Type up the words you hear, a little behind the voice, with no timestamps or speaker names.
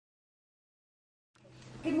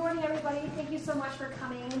Good morning, everybody. Thank you so much for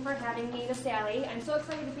coming, for having me, Miss Sally. I'm so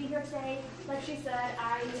excited to be here today. Like she said,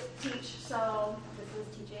 I teach, so this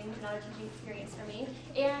is teaching, another teaching experience for me.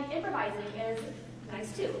 And improvising is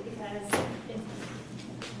nice too, because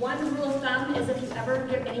one rule of thumb is if you ever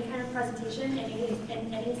give any kind of presentation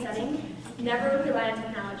in any setting, never rely on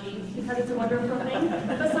technology, because it's a wonderful thing,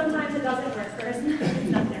 but sometimes it doesn't work, or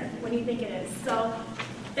it's not there when you think it is. So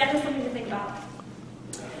that is something to think about.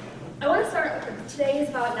 I want to start, today is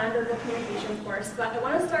about nonverbal communication, of course, but I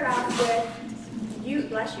want to start off with you,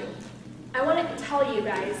 bless you. I want to tell you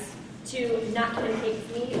guys to not communicate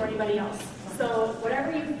with me or anybody else. So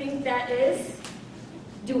whatever you think that is,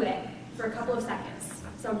 do it for a couple of seconds.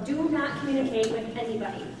 So do not communicate with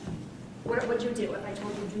anybody. What would you do if I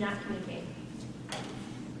told you do not communicate?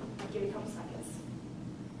 I'll give you a couple seconds.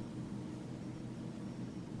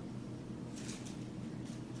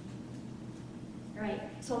 All right,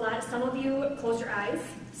 so some of you closed your eyes,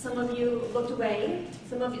 some of you looked away,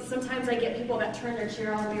 sometimes I get people that turn their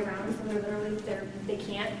chair all the way around, so they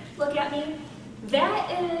can't look at me.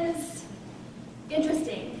 That is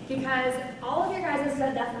interesting, because all of your guys'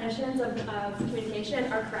 definitions of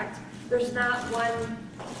communication are correct. There's not one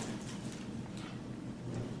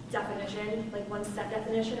definition, like one set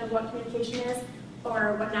definition of what communication is,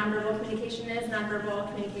 or what nonverbal communication is. Nonverbal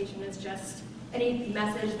communication is just any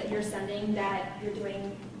message that you're sending that you're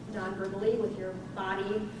doing non-verbally with your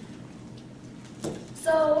body.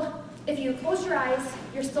 So if you close your eyes,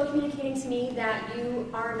 you're still communicating to me that you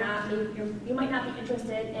are not, you might not be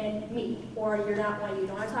interested in me, or you don't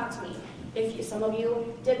want to talk to me. If some of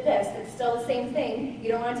you did this, it's still the same thing.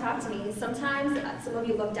 You don't want to talk to me. Sometimes some of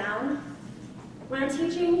you look down. When I'm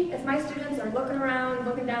teaching, if my students are looking around,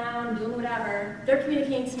 looking down, doing whatever, they're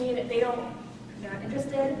communicating to me that they're not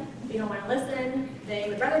interested, they don't want to listen, they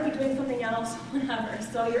would rather be doing something else, whatever.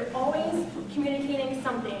 So you're always communicating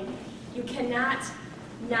something. You cannot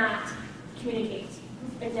not communicate.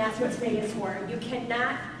 And that's what today is for. You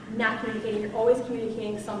cannot not communicate. You're always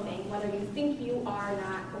communicating something, whether you think you are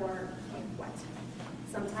not or what.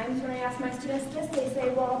 Sometimes when I ask my students this, they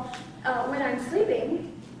say, well, when I'm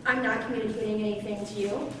sleeping, I'm not communicating anything to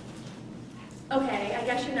you. Okay, I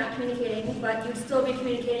guess you're not communicating, but you'd still be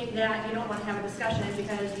communicating that you don't want to have a discussion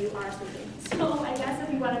because you are sleeping. So I guess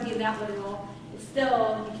if you want to be that literal, it's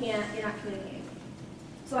still, you're not communicating.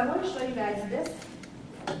 So I want to show you guys this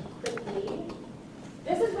quickly.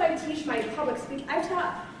 This is what I teach my public speaking.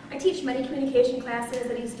 I teach many communication classes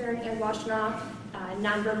at Eastern and Washtenaw,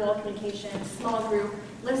 nonverbal communication, small group,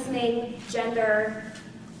 listening, gender,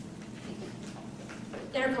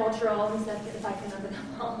 intercultural, if I can remember them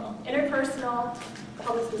all, interpersonal,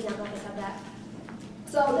 public speaking, I don't know if I said that.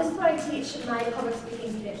 So this is what I teach my public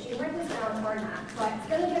speaking students. You can write this down or not, but it's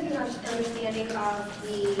going to give you an understanding of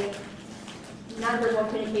the nonverbal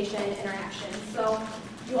communication interaction. So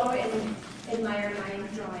you always admire my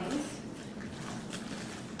drawings.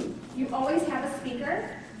 You always have a speaker,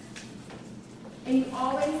 and you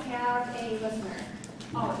always have a listener.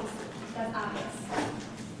 Always. That's obvious.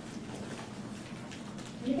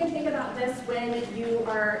 You can think about this when you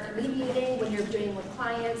are mediating, when you're doing with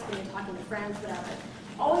clients, when you're talking to friends, whatever.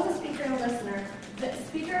 Always a speaker and a listener. The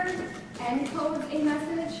speaker encodes a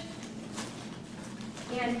message,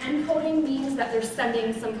 and encoding means that they're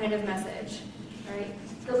sending some kind of message. Right?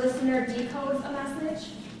 The listener decodes a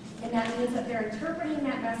message, and that means that they're interpreting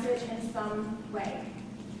that message in some way.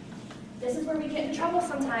 This is where we get in trouble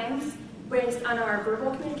sometimes based on our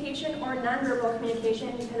verbal communication or nonverbal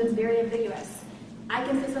communication because it's very ambiguous. I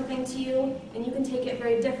can say something to you, and you can take it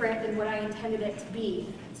very different than what I intended it to be.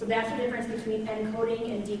 So that's the difference between encoding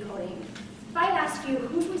and decoding. If I ask you,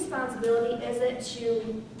 whose responsibility is it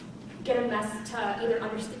to get a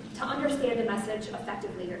understand a message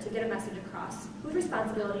effectively, or to get a message across? Whose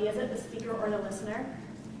responsibility is it, the speaker or the listener?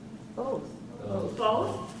 Both.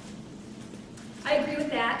 Both? I agree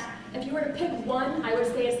with that. If you were to pick one, I would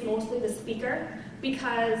say it's mostly the speaker,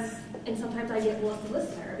 because, and sometimes I get, well, it's the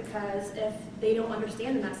listener, because if they don't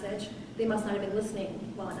understand the message, they must not have been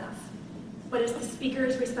listening well enough. But it's the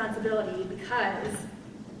speaker's responsibility because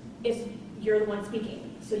you're the one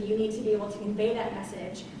speaking. So you need to be able to convey that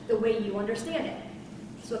message the way you understand it.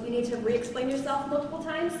 So if you need to re-explain yourself multiple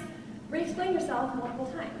times, re-explain yourself multiple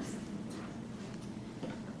times.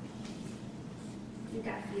 You've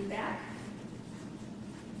got feedback.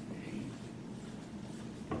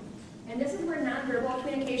 And this is where nonverbal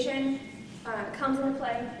communication comes into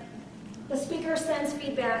play. The speaker sends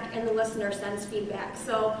feedback and the listener sends feedback.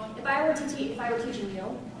 So if I were teaching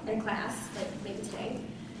you in class, like maybe today,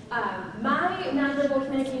 my nonverbal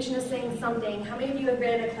communication is saying something. How many of you have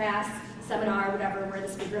been in a class, seminar, whatever, where the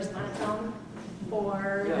speaker is monotone?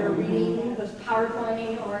 or they're reading the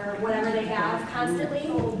PowerPoint or whatever they have constantly,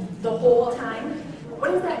 the whole time,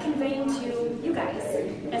 what is that conveying to you guys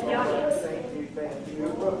as the audience?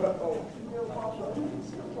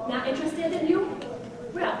 Not interested in you?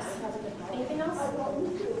 What else? Anything else?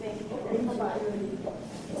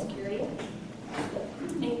 Insecurity?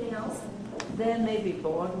 Anything else? They may be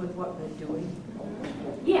bored with what they're doing.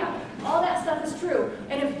 Yeah, all that stuff is true.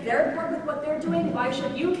 And if they're bored with what they're doing, why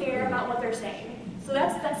should you care about what they're saying? So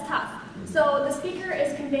that's tough. So the speaker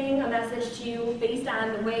is conveying a message to you based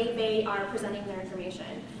on the way they are presenting their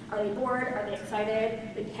information. Are they bored? Are they excited?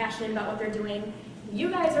 Are they passionate about what they're doing? You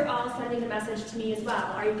guys are all sending a message to me as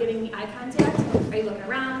well. Are you giving me eye contact? Are you looking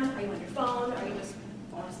around? Are you on your phone? Are you just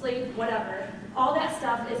falling asleep? Whatever. All that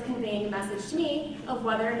stuff is conveying a message to me of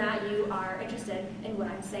whether or not you are interested in what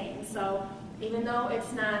I'm saying. So even though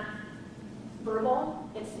it's not verbal,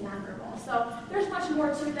 it's nonverbal. So there's much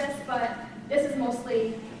more to this, but this is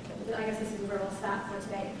mostly, I guess this is where we'll stop for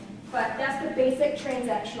today. But that's the basic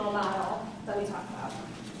transactional model that we talk about.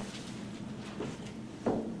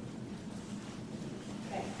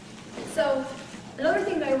 Okay. So another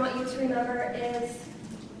thing that I want you to remember is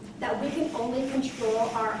that we can only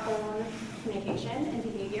control our own communication and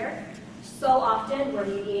behavior. So often we're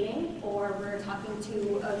mediating, or we're talking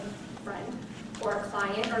to a friend, or a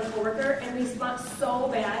client, or a coworker, and we want so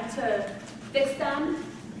bad to fix them.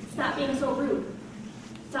 Stop being so rude.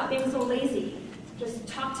 Stop being so lazy. Just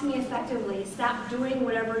talk to me effectively. Stop doing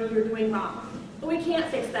whatever you're doing wrong. But we can't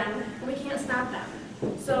fix them, and we can't stop them.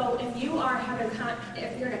 So if you are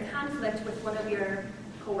if you're in a conflict with one of your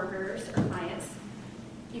coworkers or clients,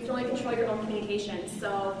 you can only control your own communication.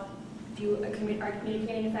 So if you are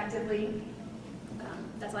communicating effectively,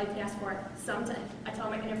 that's all you can ask for. Sometimes I tell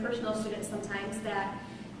my interpersonal students sometimes that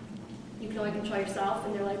you can only control yourself,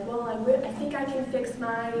 and they're like, well, I think I can fix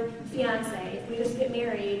my fiance. If we just get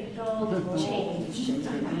married, he'll change. And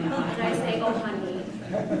I say, oh, honey,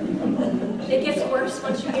 it gets worse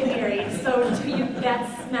once you get married, so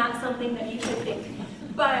that's not something that you should think.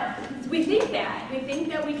 But we think that. We think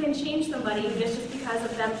that we can change somebody just because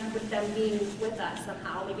of them being with us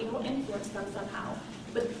somehow. Maybe we'll influence them somehow.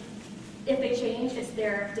 But if they change, it's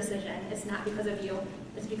their decision. It's not because of you.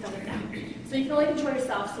 It's because of them. So you can only control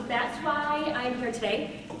yourself. So that's why I'm here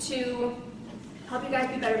today, to help you guys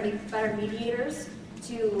be better mediators,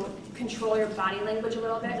 to control your body language a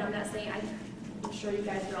little bit. And I'm not saying, I'm sure you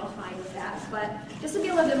guys are all fine with that, but just to be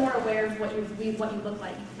a little bit more aware of what you look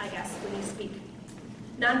like, I guess, when you speak.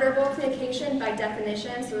 Nonverbal communication by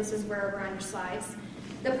definition, so this is where we're on your slides.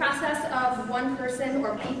 The process of one person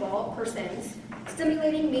or persons,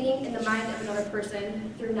 stimulating meaning in the mind of another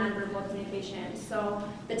person through nonverbal communication. So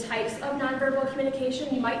the types of nonverbal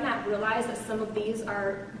communication, you might not realize that some of these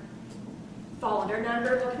fall under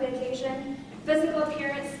nonverbal communication. Physical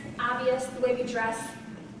appearance, obvious, the way we dress.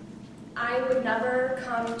 I would never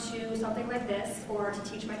come to something like this or to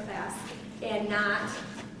teach my class and not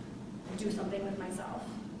do something with myself.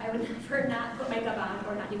 I would never not put makeup on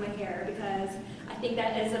or not do my hair, because I think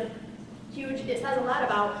that is it says a lot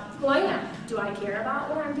about who I am. Do I care about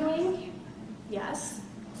what I'm doing? Yes.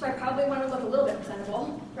 So I probably want to look a little bit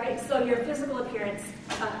presentable, right? So your physical appearance,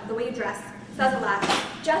 the way you dress, says a lot.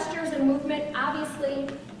 Gestures and movement, obviously,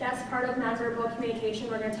 that's part of nonverbal communication.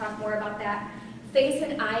 We're going to talk more about that. Face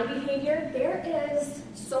and eye behavior, there is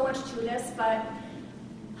so much to this, but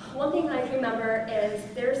one thing I can remember is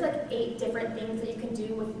there's like 8 different things that you can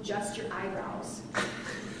do with just your eyebrows.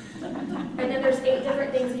 And then there's 8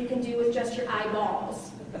 different things that you can do with just your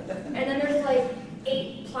eyeballs. And then there's like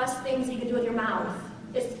 8+ things that you can do with your mouth.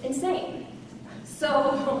 It's insane.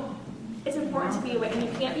 So it's important to be aware, and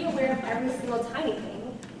you can't be aware of every single tiny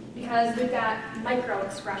thing, because we've got micro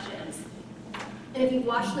expressions. And if you've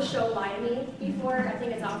watched the show Lie to Me before, I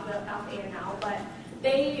think it's off the air now, but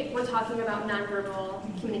they were talking about nonverbal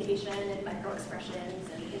communication and micro expressions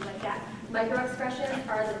and things like that. Micro expressions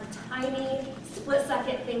are the tiny,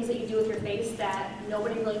 split-second things that you do with your face that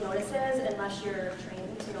nobody really notices unless you're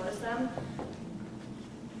trained to notice them.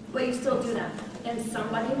 But you still do them. And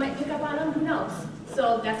somebody might pick up on them, who knows?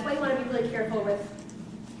 So that's why you want to be really careful with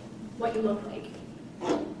what you look like.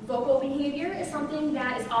 Vocal behavior is something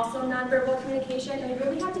that is also nonverbal communication, and we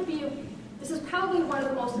really have to be, this is probably one of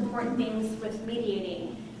the most important things with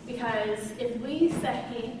mediating, because if we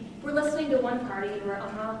say, we're listening to one party, and we're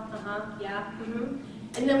yeah,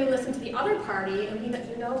 and then we listen to the other party, and we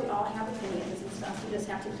all have opinions and stuff, we just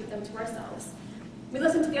have to keep them to ourselves. We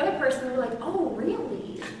listen to the other person, and we're like, oh,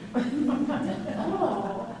 really?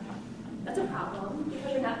 Oh, that's a problem,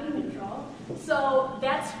 because you're not being neutral. So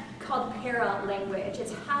that's called para-language.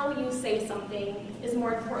 It's how you say something is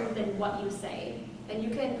more important than what you say. And you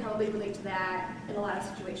can probably relate to that in a lot of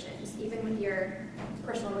situations, even with your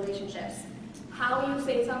personal relationships. How you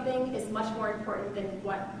say something is much more important than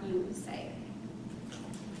what you say.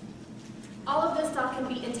 All of this stuff can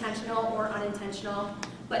be intentional or unintentional,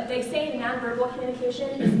 but they say nonverbal communication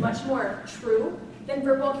is much more true than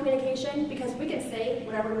verbal communication because we can say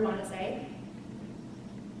whatever we want to say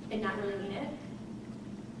and not really mean it.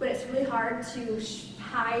 But it's really hard to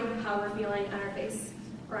hide how we're feeling on our face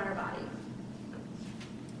or on our body.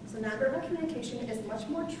 So nonverbal communication is much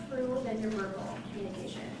more true than your verbal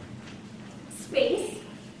communication. Space.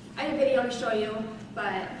 I have a video to show you,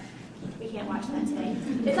 but we can't watch that today.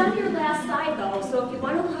 It's on your last slide though, so if you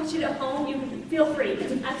want to watch it at home, you feel free.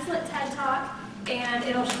 It's an excellent TED Talk, and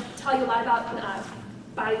it'll tell you a lot about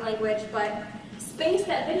body language, but space,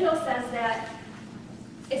 that video says that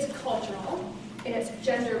it's cultural and it's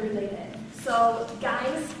gender related. So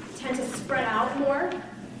guys tend to spread out more,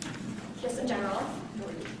 just in general.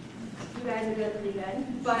 You guys are good, pretty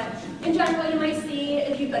good. But in general, you might see,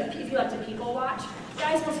 if you like to people watch,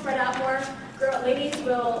 guys will spread out more. Ladies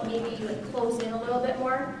will maybe like close in a little bit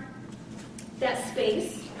more. That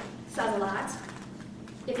space says a lot.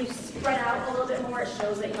 If you spread out a little bit more, it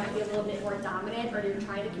shows that you might be a little bit more dominant, or you're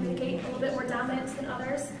trying to communicate a little bit more dominance than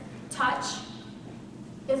others. Touch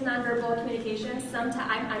is nonverbal communication.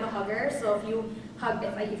 Sometimes I'm a hugger, so if you hug,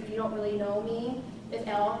 if you don't really know me, if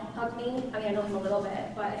Elle hugged me, I mean I know him a little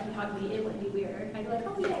bit, but if he hugged me, it wouldn't be weird. I'd be like,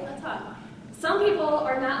 oh yeah, let's hug. Some people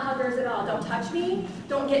are not huggers at all. Don't touch me.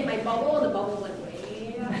 Don't get in my bubble. The bubble's like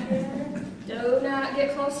way out here. Do not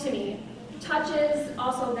get close to me. Touch is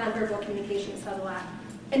also nonverbal communication, says a lot.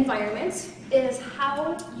 Environment is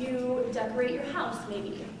how you decorate your house, maybe.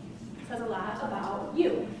 It says a lot about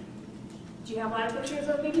you. Do you have a lot of pictures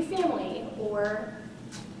of maybe family? Or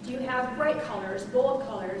do you have bright colors, bold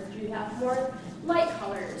colors? Do you have more light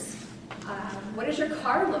colors? What does your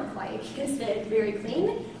car look like? Is it very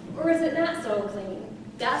clean? Or is it not so clean?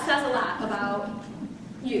 That says a lot about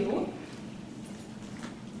you.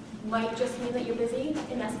 Might just mean that you're busy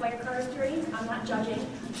and that's why your car is dirty. I'm not judging,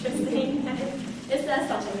 I'm just saying that it says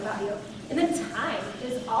something about you. And then time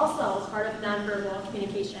is also part of nonverbal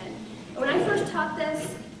communication. And when I first taught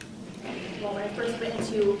this, well, when I first went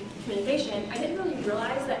into communication, I didn't really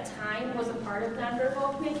realize that time was a part of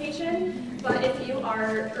nonverbal communication. But if you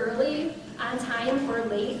are early on time or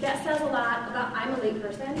late, that says a lot about, I'm a late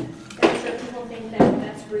person. And I'm sure people think that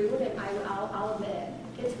that's rude, and I'll admit it.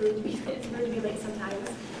 It's rude to be late sometimes.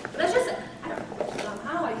 But that's just, I don't know,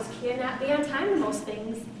 somehow I just cannot be on time to most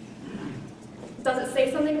things. Does it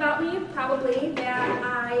say something about me? Probably that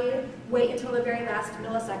I wait until the very last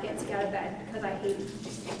millisecond to get out of bed because I hate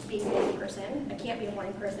being a morning person. I can't be a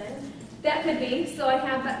morning person. That could be, so I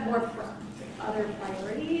have more other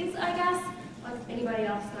priorities, I guess. Anybody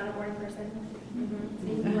else not a morning person?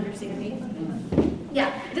 Mm-hmm. You understand me?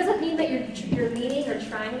 Yeah, it doesn't mean that you're meaning or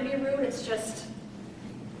trying to be rude, it's just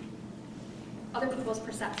other people's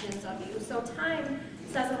perceptions of you. So time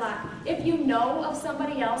says a lot. If you know of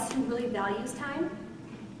somebody else who really values time,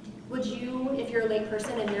 would you, if you're a late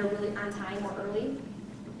person and you're really on time or early,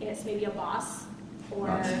 and it's maybe a boss or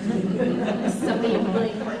somebody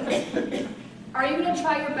really important, are you going to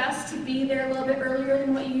try your best to be there a little bit earlier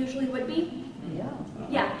than what you usually would be? Yeah.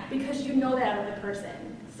 Yeah, because you know that of the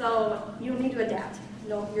person. So you need to adapt.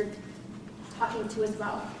 Know who you're talking to as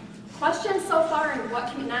well. Questions so far on what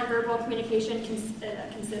nonverbal communication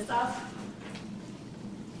consists of?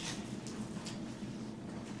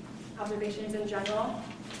 Observations in general?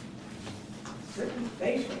 Certain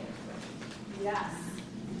facial expressions. Yes.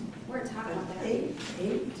 We're talking about that. Eight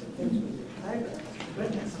things with your eyebrows.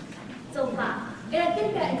 Goodness. It's a lot. And I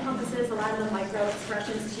think that encompasses a lot of the micro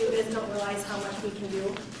expressions too. We just don't realize how much we can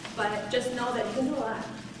do. But just know that you can do a lot.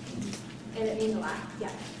 And it means a lot. Yeah.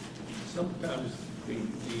 Sometimes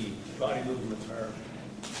the body movements are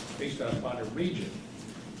based on a region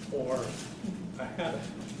or a habit.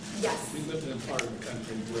 Yes. We lived in a part of the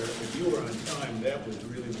country where if you were on time, that was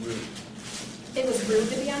really rude. It was rude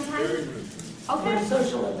to be on time? Very rude. Okay. For a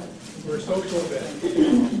social event. For a social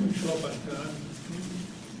event, show up on time.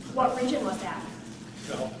 What region was that?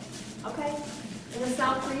 So, Okay. In the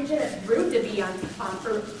South region, it's rude to be on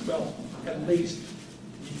for. well, at least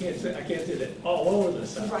I can't say that all over the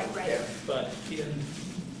South. Right. But in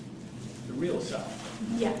the real South.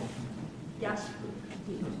 Yeah. Yes.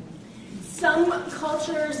 Some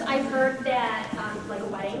cultures, I've heard that, like a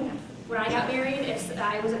wedding, when I got married,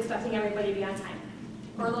 I was expecting everybody to be on time,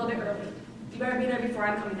 or a little bit early. You better be there before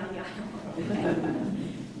I'm coming down the aisle.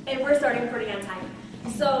 And we're starting pretty on time.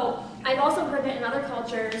 So I've also heard that in other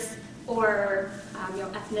cultures or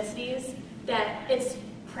ethnicities that it's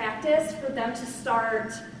practice for them to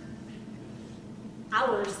start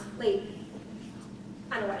hours late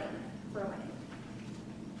on a wedding, for a wedding.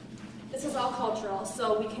 This is all cultural,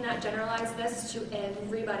 so we cannot generalize this to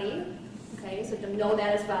everybody. Okay, so to know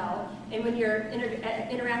that as well. And when you're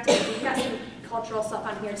interacting, we've got some cultural stuff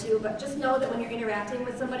on here too, but just know that when you're interacting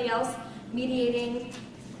with somebody else, mediating,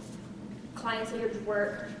 clients at your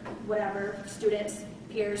work, whatever, students,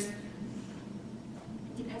 peers,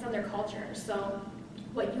 depends on their culture. So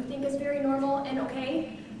what you think is very normal and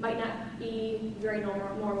okay might not be very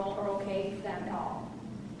normal or okay for them at all.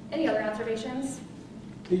 Any other observations?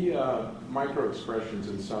 The micro expressions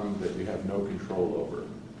in some that you have no control over,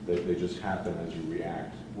 they just happen as you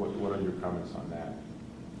react. What are your comments on that?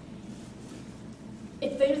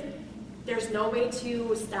 There's no way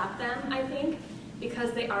to stop them, I think,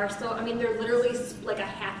 because they are so, I mean, they're literally like a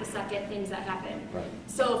half a second things that happen. Right.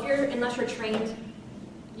 So unless you're trained,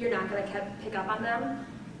 you're not going to pick up on them.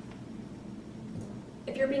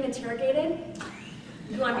 If you're being interrogated,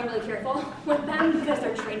 you want to be really careful with them because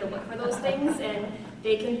they're trained to look for those things and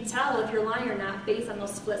they can tell if you're lying or not based on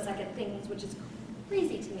those split-second things, which is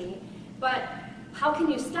crazy to me. But how can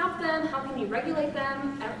you stop them? How can you regulate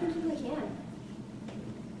them? I don't think you really can.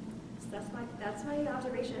 So that's my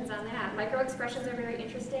observations on that. Micro expressions are very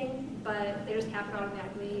interesting, but they just happen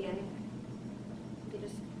automatically and they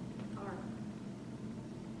just are.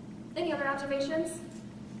 Any other observations?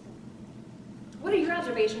 What are your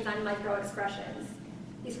observations on micro expressions?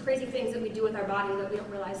 These crazy things that we do with our body that we don't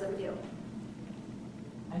realize that we do.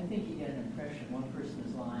 I think you get an impression one person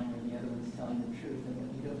is lying or the other one's telling the truth, and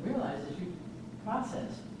what you don't realize is you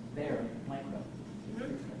process their micro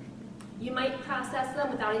expression. You might process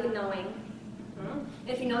them without even knowing.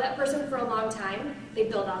 If you know that person for a long time, they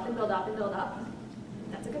build up and build up and build up.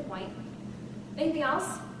 That's a good point. Anything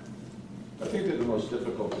else? I think they're the most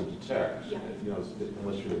difficult to detect, Yeah.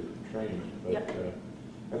 unless you're trained. But Yep.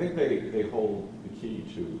 I think they hold the key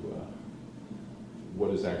to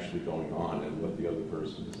what is actually going on and what the other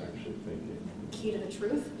person is actually thinking. Key to the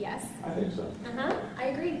truth, yes. I think so. I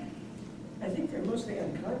agree. I think they're mostly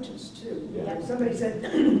unconscious too. Yeah. Like somebody said,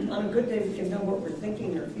 on a good day we can know what we're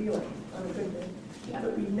thinking or feeling, on a good day. Yeah.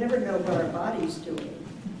 But we never know what our body's doing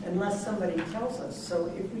unless somebody tells us. So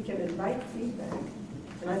if we can invite feedback,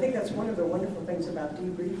 and I think that's one of the wonderful things about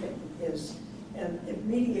debriefing is, and if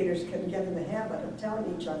mediators can get in the habit of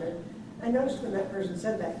telling each other, I noticed when that person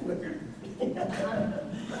said that, you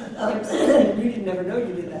didn't never know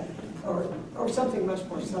you did that, or something much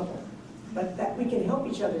more subtle. But that we can help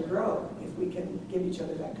each other grow if we can give each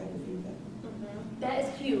other that kind of feedback. That is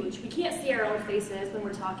huge. We can't see our own faces when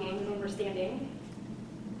we're talking, when we're standing.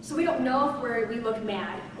 So we don't know if we look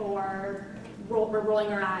mad or we're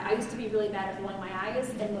rolling our eye. I used to be really bad at rolling my eyes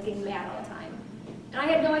and looking mad all the time. And I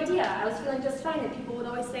had no idea. I was feeling just fine, and people would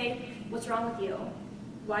always say, "What's wrong with you?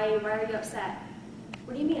 Why are you upset?"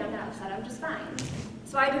 "What do you mean I'm not upset? I'm just fine."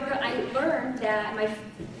 So I learned that my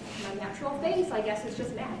natural face, I guess, is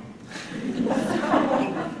just mad.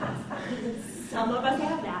 Some of us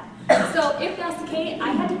have that. So if that's the case,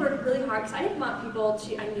 I had to work really hard because I didn't want people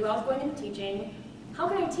to, I knew I was going into teaching. How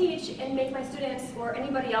can I teach and make my students or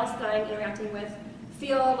anybody else that I'm interacting with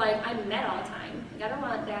feel like I'm mad all the time? Like, I don't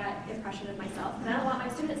want that impression of myself. And I don't want my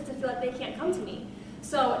students to feel like they can't come to me.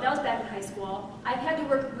 So that was back in high school. I've had to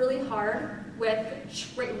work really hard with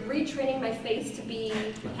retraining my face to be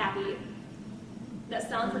happy. That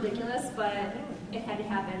sounds ridiculous, but it had to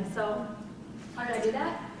happen. So how did I do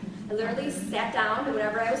that? I literally sat down and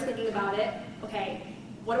whenever I was thinking about it, okay,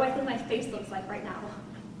 what do I think my face looks like right now?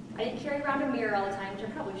 I didn't carry around a mirror all the time, which I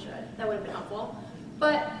probably should. That would have been helpful.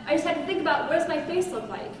 But I just had to think about what does my face look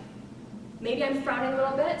like? Maybe I'm frowning a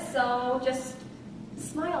little bit, so just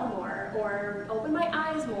smile more or open my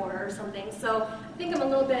eyes more or something. So I think I'm a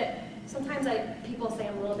little bit, sometimes people say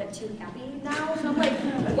I'm a little bit too happy now. So I'm like,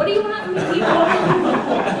 what do you want from me, people?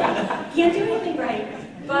 Can't do anything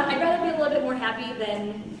right. But I'd rather be a little bit more happy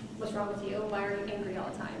than what's wrong with you? Why are you angry all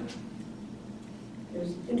the time? There's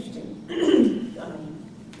an interesting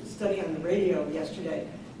study on the radio yesterday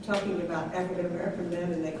talking about African American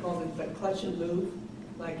men, and they called it the clutch and move.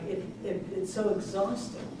 Like it's so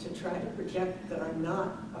exhausting to try to project that I'm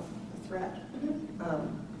not a threat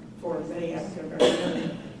for many African American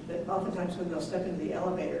men. That oftentimes when they'll step into the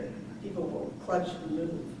elevator, people will clutch and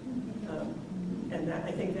move. And that,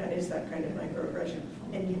 I think that is that kind of microaggression.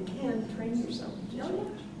 And you can train yourself to Oh,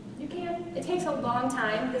 change. yeah. You can. It takes a long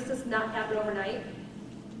time. This does not happen overnight.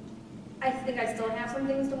 I think I still have some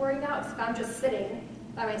things to worry about. If I'm just sitting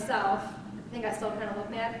by myself, I think I still kind of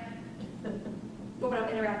look mad. But when I'm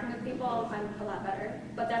interacting with people, I'm a lot better.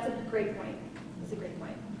 But that's a great point. That's a great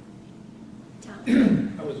point.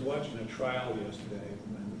 Tom? I was watching a trial yesterday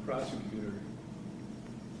when the prosecutor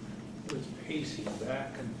was pacing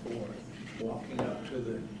back and forth, walking up to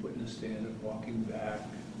the witness stand and walking back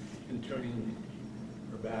and turning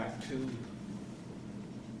her back to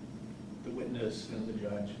the witness and the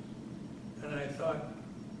judge. And I thought,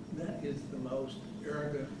 that is the most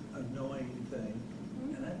arrogant, annoying thing.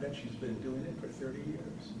 And I bet she's been doing it for 30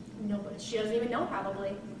 years. No, but she doesn't even know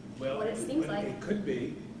probably Well, what it seems well, like. it could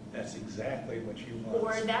be. That's exactly what she Or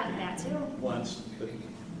wants. that too. Wants it.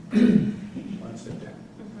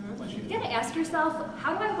 You gotta ask yourself,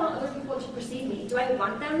 how do I want other people to perceive me? Do I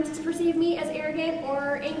want them to perceive me as arrogant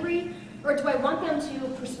or angry? Or do I want them to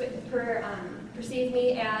perceive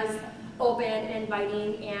me as open and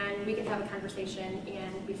inviting and we can have a conversation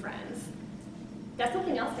and be friends? That's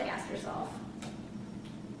something else to ask yourself.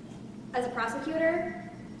 As a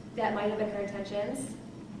prosecutor, that might have been her intentions.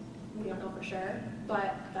 We don't know for sure,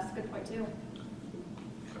 but that's a good point too.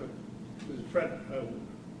 There's a friend,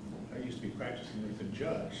 I used to be practicing with a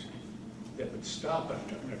judge that would stop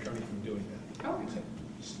an attorney from doing that. Oh. He'd say,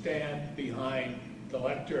 stand behind the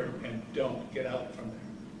lectern and don't get out from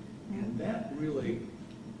there. And that really,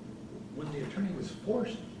 when the attorney was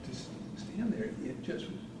forced to stand there, it just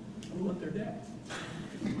ruined their day.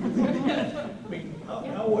 I mean,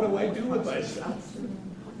 now what do I do with myself?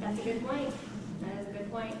 That's a good point. That is a good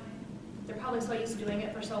point. They're probably so used to doing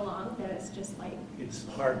it for so long that it's just like... It's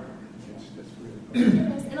hard. It's just really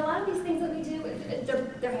hard. And a lot of these things that we do,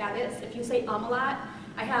 they're habits. If you say a lot,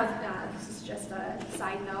 I have, this is just a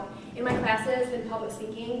side note, in my classes in public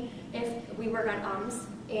speaking, if we work on ums,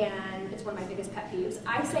 and it's one of my biggest pet peeves,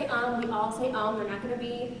 I say we all say they're not going to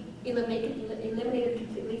be eliminated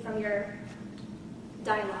completely from your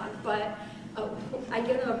dialogue, but I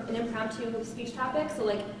give them an impromptu speech topic, so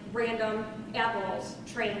like random apples,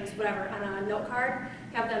 trains, whatever, on a note card,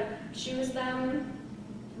 have them choose them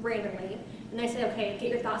randomly, and I say, okay, get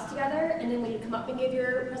your thoughts together, and then when you come up and give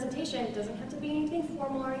your presentation, it doesn't have to be anything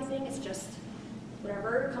formal or anything, it's just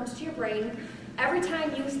whatever comes to your brain. Every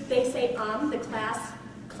time they say the class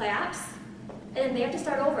claps, and then they have to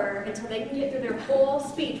start over until they can get through their whole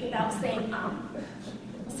speech without saying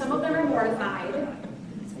Some of them are mortified.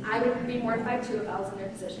 I would be mortified too if I was in their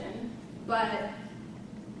position, but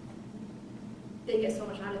they get so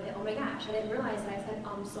much out of it. Oh my gosh, I didn't realize that I said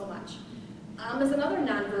so much. Is another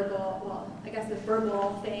nonverbal, well, I guess a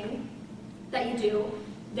verbal thing that you do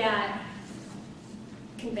that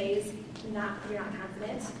conveys you're not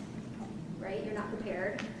confident, right? You're not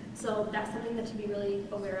prepared. So that's something that to be really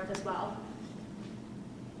aware of as well.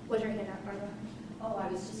 What's your hand up, Barbara? Oh, I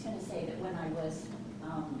was just going to say that when I was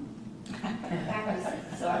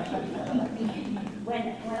practicing, sorry,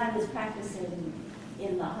 when I was practicing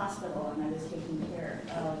in the hospital and I was taking care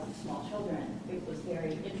of small children, it was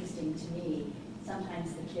very interesting to me.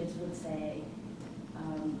 Sometimes the kids would say,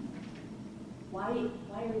 why are you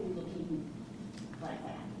looking like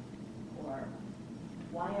that? Or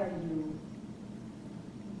why are you,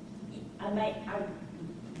 I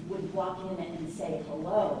would walk in and say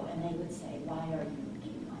hello, and they would say, why are you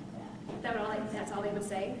looking like that? That's all they would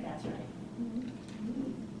say? That's right.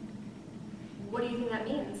 What do you think that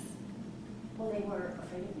means? Well, they were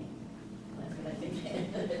afraid of me. That's what I think.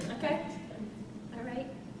 Okay. All right.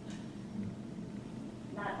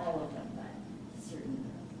 Not all of them, but certain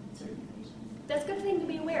patients. That's a good thing to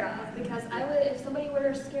be aware of, because if somebody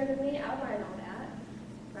were scared of me, I would want to know that,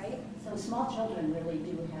 right? So small children really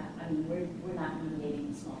do have, I mean, we're not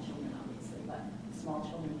mediating small children, obviously, but small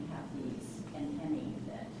children have these antennae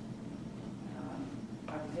that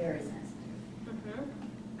are very sensitive.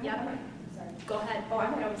 Yeah. Sorry. Go ahead. Oh, I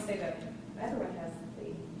might always say that everyone has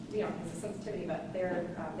has a sensitivity, but they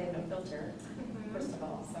have no filter, first of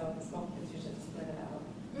all, so the small kids usually just let it out.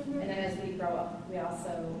 And then as we grow up, we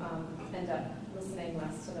also end up listening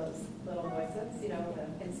less to those little voices, the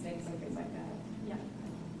instincts and things like that. Yeah.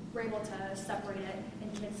 We're able to separate it,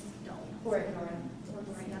 and kids don't. Or ignore it. Or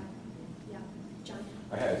ignore it, yeah. Yeah. John?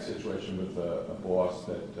 I had a situation with a boss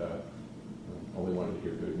that only wanted to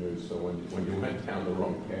hear good news, so when you went down the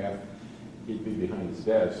wrong path, he'd be behind his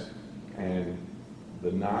desk, and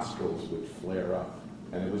the nostrils would flare up.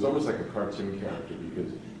 And it was almost like a cartoon character,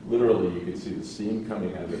 because literally you could see the steam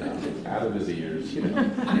coming out of his ears.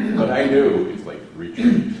 But I knew it's like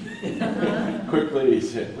retreat. Quickly he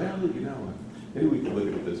said, well, maybe we can look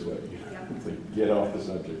at it this way. It's like, get off the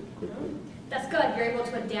subject quickly. That's good. You're able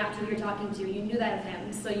to adapt to who you're talking to. You knew that of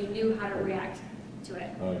him, so you knew how to react to it,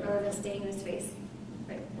 rather than staying in his face.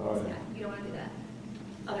 Right? Oh, yeah. You don't want to do that.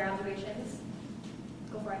 Other observations?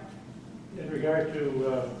 Go for it. In regard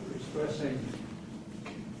to expressing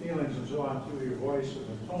feelings and so on through your voice and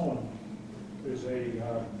the tone, there's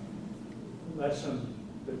a lesson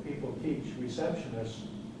that people teach receptionists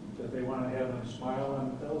that they want to have them smile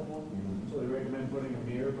on the telephone. So they recommend putting a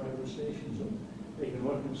mirror by the station so they can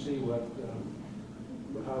look and see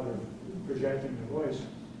how they're projecting their voice.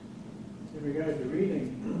 In regard to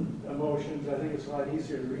reading emotions, I think it's a lot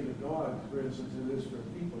easier to read a dog, for instance, than it is for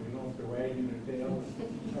people. You know, if they're wagging their tail,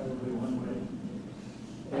 it's probably one way.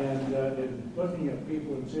 And in looking at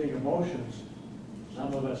people and seeing emotions,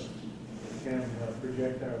 some of us can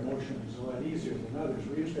project our emotions a lot easier than others.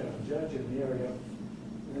 We used to have a judge in the area,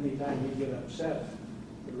 and anytime he'd get upset,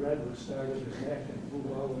 the red would start at his neck and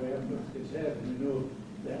move all the way up his head, and we knew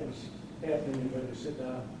that was happening. You better sit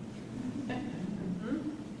down.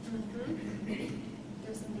 There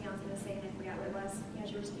was something else I was going to say, and I forgot what it was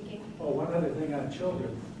as you were speaking. Oh, one other thing on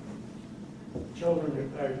children.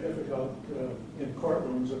 Children are difficult in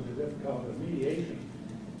courtrooms and they're difficult in mediation.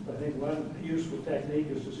 I think one useful technique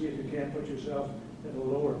is to see if you can't put yourself at a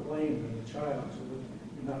lower plane than the child so that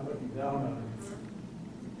you're not looking down on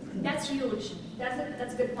them. That's huge.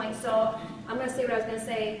 That's a good point. So I'm going to say what I was going to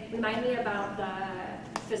say. Remind me about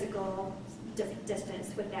the physical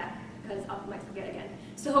distance with that, because I might forget again.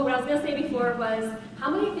 So what I was going to say before was, how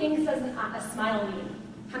many things does a smile mean?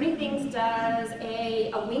 How many things does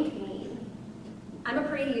a wink mean? I'm a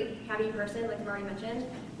pretty happy person, like I've already mentioned.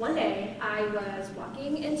 One day, I was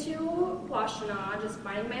walking into Washtenaw, just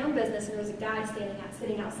minding my own business, and there was a guy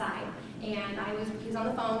sitting outside. And he was on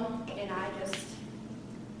the phone, and I just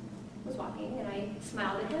was walking, and I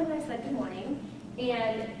smiled at him, and I said, good morning.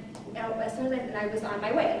 And as soon as I was on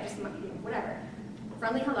my way, just whatever,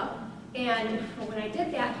 friendly hello. And when I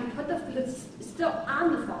did that, he was still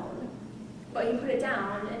on the phone, but he put it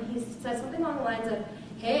down, and he said something along the lines of,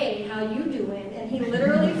 hey, how you doing? And he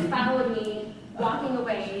literally followed me walking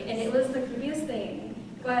away, and it was the creepiest thing.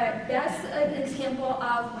 But that's an example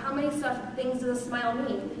of how many things does a smile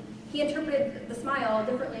mean. He interpreted the smile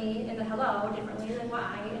differently and the hello differently than what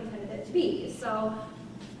I intended it to be. So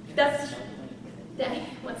that's,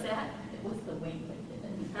 what's that? It was the wink that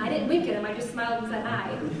did it. I didn't wink at him, I just smiled and said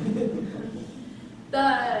hi.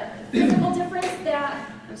 The physical difference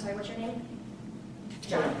that, I'm sorry, what's your name?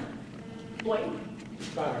 John. Lloyd.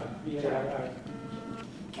 Bar, B-A-R-R.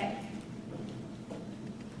 Okay.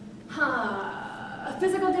 A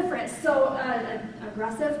physical difference. So an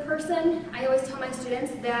aggressive person, I always tell my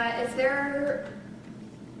students that if they're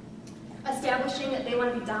establishing that they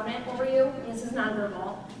want to be dominant over you, and this is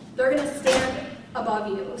nonverbal, they're going to stand above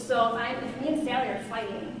you. So if me and Sally are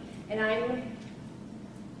fighting, and I'm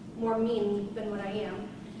more mean than what I am,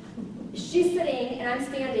 she's sitting and I'm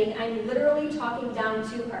standing, I'm literally talking down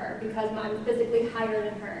to her because I'm physically higher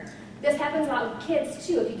than her. This happens a lot with kids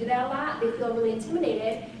too. If you do that a lot, they feel really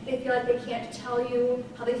intimidated. They feel like they can't tell you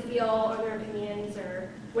how they feel or their opinions or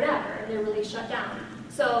whatever, and they're really shut down.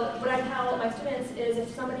 So what I tell my students is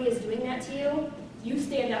if somebody is doing that to you, you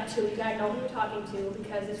stand up too. You gotta know who you're talking to,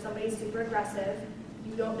 because if somebody's super aggressive,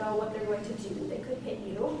 you don't know what they're going to do. They could hit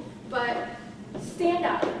you, but stand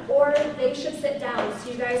up, or they should sit down so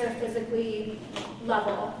you guys are physically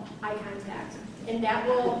level, eye contact, and that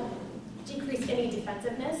will decrease any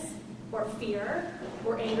defensiveness or fear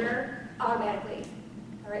or anger automatically.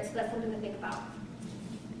 All right, so that's something to think about.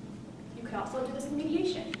 You could also do this in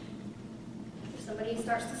mediation. If somebody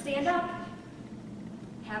starts to stand up,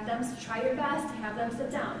 have them try your best to have them sit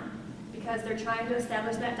down, because they're trying to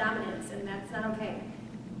establish that dominance, and that's not okay,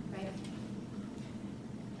 right?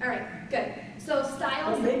 All right, good. So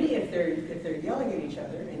styles. Well, maybe if they're yelling at each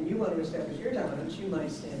other and you want to establish your dominance, you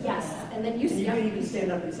might stand up. Yes, and then you And you stand can up. even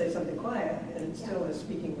stand up and say something quiet, and still is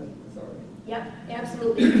speaking with authority. Yep,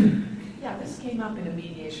 absolutely. Yeah, this came up in a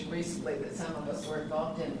mediation recently that some of us were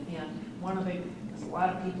involved in, and there's a lot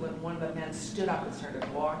of people, and one of the men stood up and started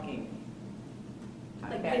walking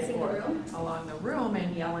Like back and pacing the forth room? along the room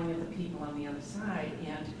and yelling at the people on the other side.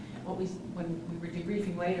 And when we were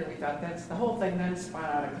debriefing later, we thought that's the whole thing then spun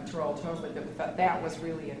out of control totally. But we thought that was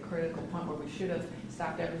really a critical point where we should have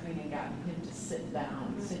stopped everything and gotten him to sit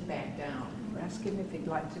down, sit back down. Ask him if he'd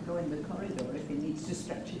like to go in the corridor, if he needs to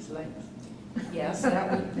stretch his legs. Yes,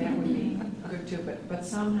 that would be good too. But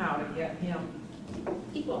somehow to get him.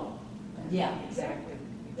 Equal. Yeah, exactly.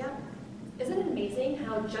 Yep. Isn't it amazing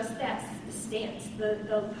how just that stance,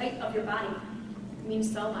 the height of your body,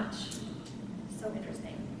 means so much? So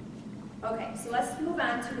interesting. Okay, so let's move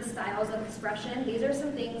on to the styles of expression. These are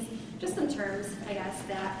some things, just some terms, I guess,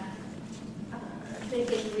 that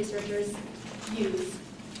communication researchers use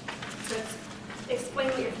to explain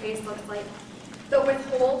what your face looks like. The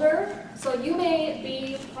withholder, so you may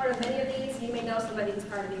be part of many of these, you may know somebody who's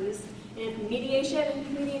part of these. In mediation,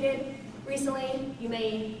 if you mediated recently, you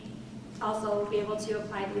may also be able to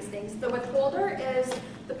apply these things. The withholder is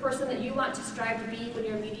the person that you want to strive to be when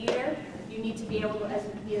you're a mediator. You need to be able to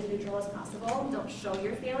be as neutral as possible. Don't show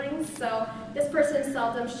your feelings. So this person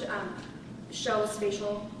seldom shows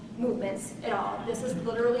facial movements at all. This is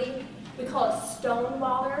literally, we call it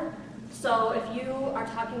stonewaller. So if you are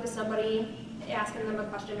talking to somebody, asking them a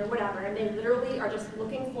question or whatever, and they literally are just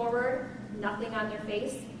looking forward, nothing on their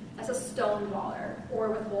face, that's a stonewaller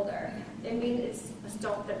or withholder. I mean, it's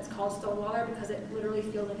called stonewaller because it literally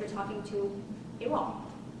feels like you're talking to a wall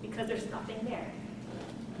because there's nothing there.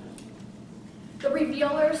 The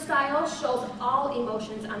revealer style shows all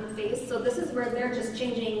emotions on the face, so this is where they're just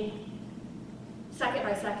changing second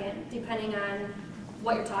by second, depending on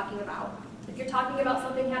what you're talking about. If you're talking about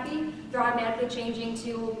something happy, they're automatically changing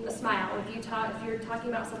to a smile. If you're talking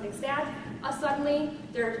about something sad, suddenly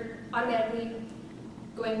they're automatically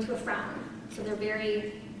going to a frown. So they're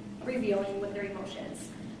very revealing with their emotions.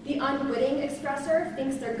 The unwitting expressor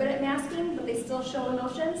thinks they're good at masking, but they still show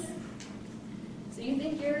emotions. So you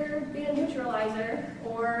think you're being a neutralizer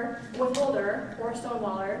or withholder or a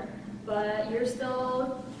stonewaller, but you're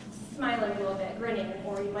still smiling a little bit, grinning,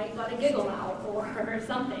 or you might let a giggle out or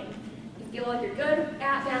something. You feel like you're good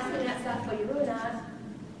at masking that stuff, but you're really not.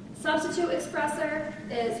 Substitute expressor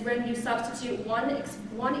is when you substitute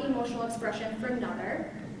one emotional expression for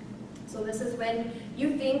another. So this is when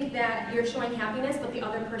you think that you're showing happiness, but the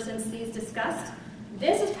other person sees disgust.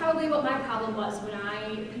 This is probably what my problem was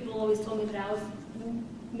when people always told me that I was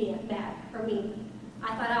mad or mean.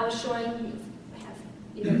 I thought I was showing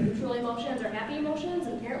either neutral emotions or happy emotions,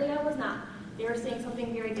 and apparently I was not. They were saying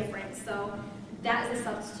something very different. So that is a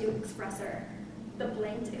substitute expressor. The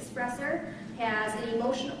blanked expressor has an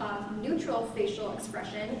emotion of neutral facial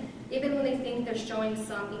expression, even when they think they're showing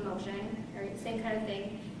some emotion, or same kind of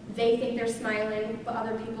thing. They think they're smiling, but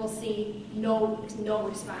other people see no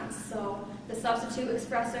response. So the substitute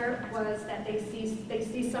expressor was that they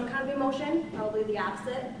see some kind of emotion, probably the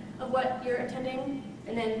opposite of what you're intending,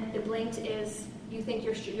 and then the blanked is you think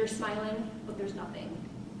you're smiling, but there's nothing.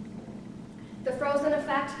 The frozen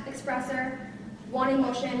effect expressor, one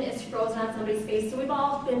emotion is frozen on somebody's face. So we've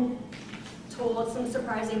all been told some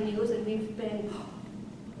surprising news, and we've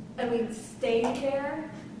stayed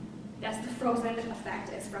there. That's the frozen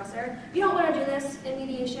effect expressor. You don't want to do this in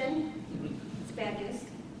mediation. It's bad news.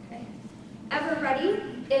 Okay. Ever ready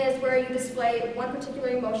is where you display one particular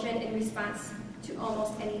emotion in response to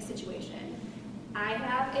almost any situation. I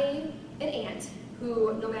have an aunt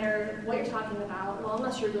who, no matter what you're talking about, well,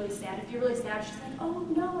 unless you're really sad, if you're really sad, she's like, oh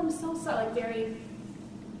no, I'm so sorry, like very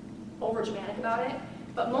overdramatic about it.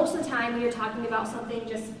 But most of the time when you're talking about something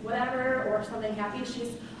just whatever or something happy,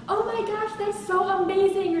 she's, oh my gosh, that's so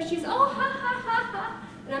amazing, or she's, oh ha ha ha ha.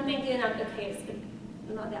 And I'm thinking, okay, it's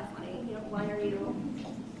not that funny, why are you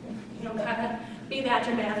kind of be that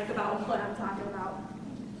dramatic about what I'm talking about.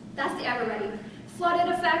 That's the ever ready. Flooded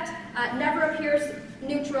effect never appears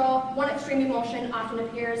neutral. One extreme emotion often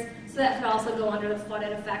appears, so that could also go under the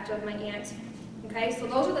flooded effect of my aunt. Okay, so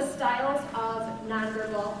those are the styles of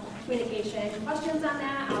nonverbal communication. Questions on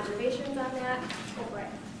that? Observations on that? Go for it.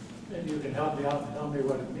 Maybe you can help me out and tell me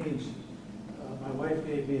what it means. My wife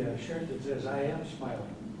gave me a shirt that says, I am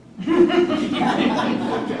smiling.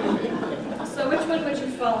 So which one would you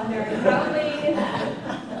fall under? Probably.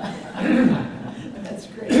 That's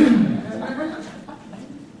great.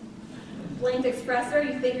 Blanked expressor,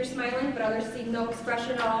 you think you're smiling, but others see no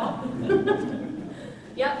expression at all.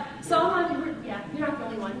 Yep. So yeah, you're not the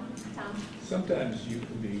only one, Tom. Sometimes you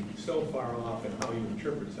can be so far off in how you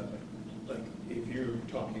interpret something. Like if you're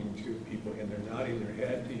talking to people and they're nodding their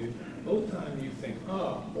head to you, both times you think,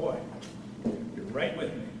 oh boy, you're right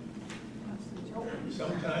with me.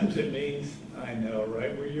 Sometimes it means, I know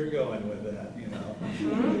right where you're going with that,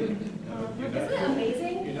 Isn't it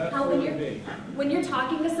amazing You're not how fooling me. when you're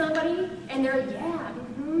talking to somebody and they're,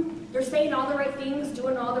 they're saying all the right things,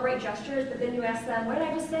 doing all the right gestures, but then you ask them, what did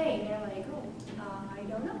I just say? And they're like, I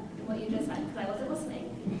don't know what you just said because I wasn't listening.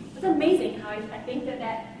 It's amazing how I think that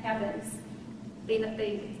happens.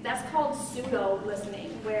 That's called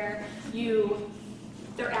pseudo-listening, where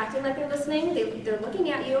they're acting like they're listening, they're looking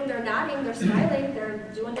at you, they're nodding, they're smiling,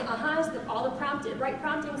 they're doing the ahas, all the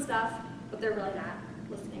prompting stuff, but they're really not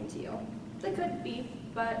listening to you. They could be,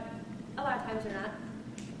 but a lot of times they're not.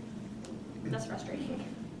 That's frustrating.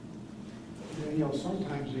 Danielle,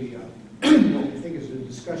 sometimes the thing is the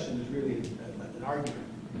discussion is really an argument.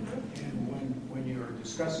 And when you're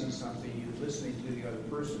discussing something, you're listening to the other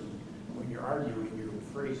person. When you're arguing, you're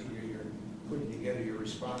phrasing, you're putting together your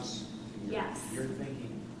response. And Yes. You're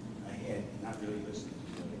thinking ahead, not really listening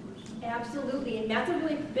to the other person. Absolutely, and that's a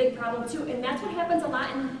really big problem too, and that's what happens a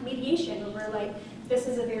lot in mediation, where we're like, this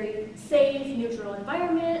is a very safe, neutral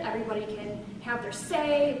environment, everybody can have their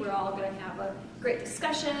say, we're all gonna have a great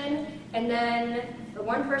discussion, and then the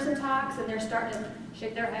one person talks and they're starting to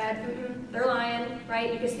shake their head, they're lying,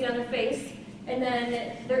 right? You can see it on their face, and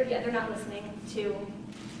then they're not listening to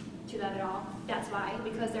them at all. That's why,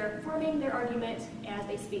 because they're forming their argument as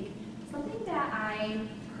they speak. Something that I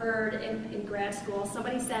heard in grad school,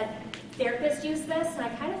 somebody said, therapists use this, and I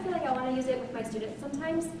kind of feel like I want to use it with my students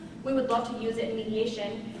sometimes. We would love to use it in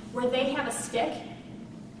mediation, where they have a stick.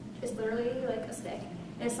 It's literally like a stick.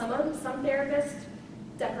 And some therapists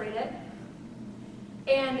decorate it.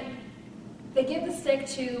 And they give the stick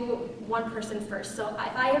to one person first. So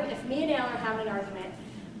if me and Al are having an argument,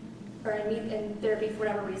 or in therapy for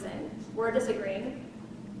whatever reason, we're disagreeing,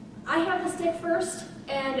 I have the stick first,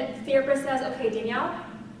 and the therapist says, okay, Danielle,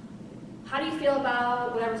 how do you feel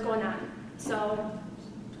about whatever's going on? So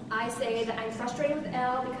I say that I'm frustrated with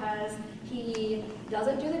Al because he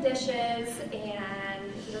doesn't do the dishes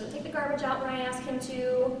and he doesn't take the garbage out when I ask him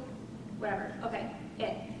to, whatever, okay,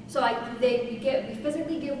 it. So we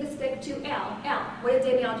physically give the stick to Al. Al, what did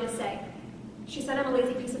Danielle just say? She said I'm a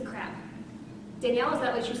lazy piece of crap. Danielle, is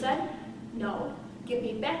that what you said? No. Give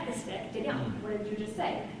me back the stick. Danielle, what did you just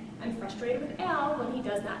say? I'm frustrated with Al when he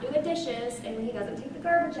does not do the dishes and when he doesn't take the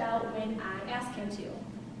garbage out when I ask him to.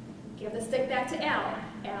 Give the stick back to Al.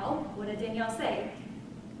 Al, what did Danielle say?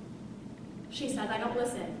 She says I don't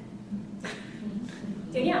listen.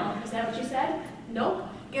 Danielle, is that what you said? Nope.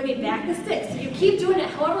 Give me back the stick. So you keep doing it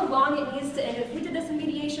however long it needs to, and if we did this in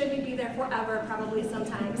mediation, we'd be there forever probably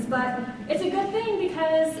sometimes. But it's a good thing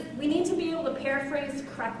because we need to be able to paraphrase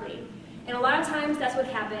correctly. And a lot of times that's what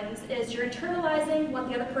happens, is you're internalizing what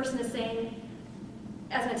the other person is saying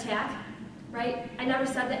as an attack, right? I never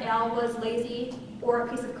said that Al was lazy or a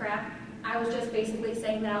piece of crap. I was just basically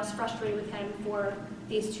saying that I was frustrated with him for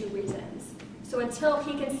these two reasons. So until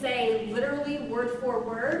he can say literally word for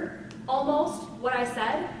word, almost what I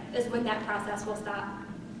said, is when that process will stop.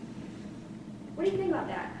 What do you think about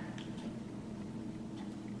that?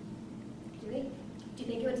 Do you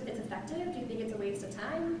think it's effective? Do you think it's a waste of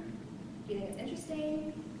time? Do you think it's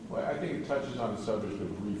interesting? Well, I think it touches on the subject of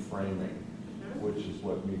reframing, which is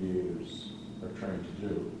what mediators are trained to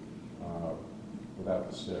do without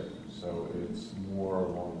the stick. So it's more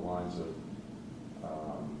along the lines of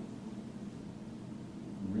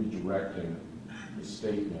redirecting the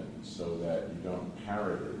statement so that you don't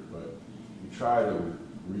parrot it, but you try to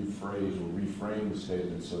rephrase or reframe the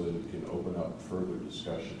statement so that it can open up further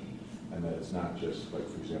discussion, and that it's not just like,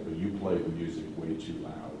 for example, you play the music way too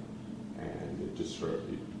loud and it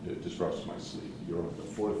disrupts my sleep. You're on the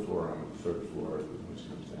 4th floor, I'm on the 3rd floor, which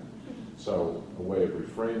comes down. So a way of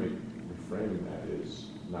reframing that is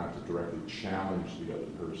not to directly challenge the other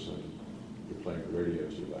person. You're playing the radio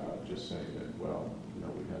too loud, just saying that, well, you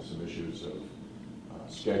know, we have some issues of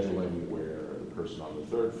scheduling where the person on the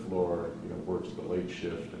 3rd floor, you know, works the late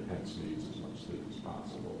shift and hence needs as much sleep as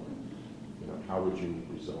possible. And, you know, how would you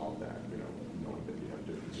resolve that, you know, knowing that you have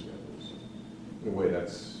different schedules? In a way,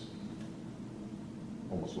 that's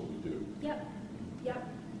almost what we do. Yep.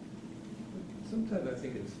 Sometimes I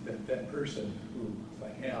think it's that person who,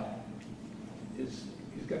 like Al, he's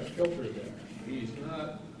got a filter there. He's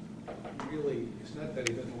not really, it's not that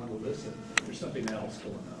he doesn't want to listen. There's something else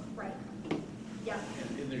going on. Right. Yeah.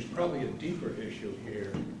 And there's probably a deeper issue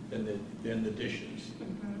here than the dishes.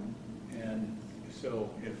 And so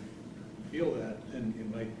if you feel that, then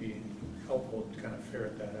it might be helpful to kind of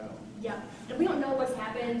ferret that out. Yeah, and we don't know what's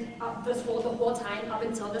happened the whole time up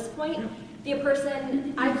until this point. Yeah. The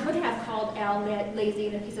person, I could have called Al lazy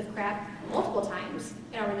and a piece of crap multiple times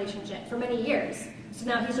in our relationship for many years. So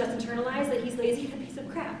now he's just internalized that he's lazy and a piece of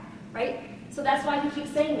crap, right? So that's why he keeps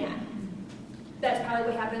saying that. That's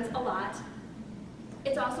probably what happens a lot.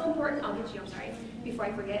 It's also important, I'll get you, I'm sorry, before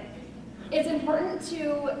I forget. It's important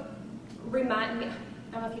to remind me,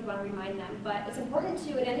 I don't know if you want to remind them, but it's important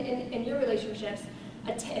to, in your relationships,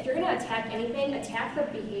 if you're going to attack anything, attack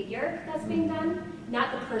the behavior that's being done,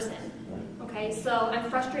 not the person. Okay, so I'm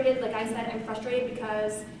frustrated, like I said, I'm frustrated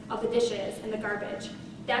because of the dishes and the garbage.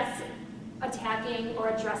 That's attacking or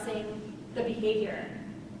addressing the behavior,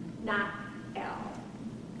 not Al.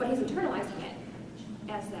 But he's internalizing it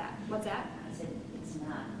as that. What's that? I said, it's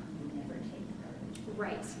not, you never take the garbage.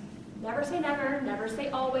 Right. Never say never, never say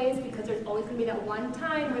always, because there's always going to be that one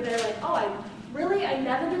time where they're like, oh, I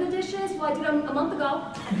never do the dishes? Well, I did them a month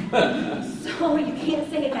ago. So you can't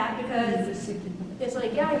say that because it's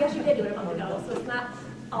like, yeah, I guess you did do it a month ago. So it's not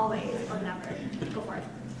always or never. Go for it.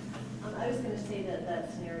 I was going to say that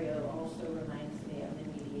that scenario also reminds me of the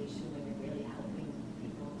mediation when you're really helping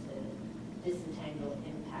people to disentangle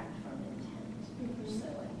impact from intent. So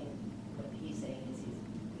I think what he's saying is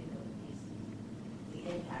he's the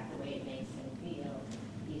impact, the way it makes him feel,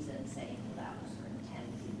 he's then saying, well, that was her intent,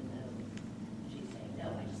 even though she's saying,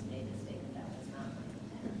 no, I just made a statement, that was not my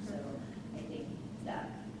intent. So I think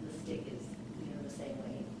that the stick is, the same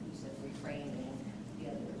way you said reframing, the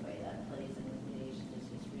other way that plays in mediation is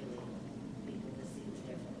just really people to see the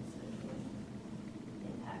difference between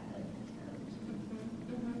impact and intent.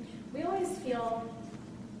 We always feel,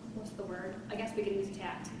 what's the word? I guess we could use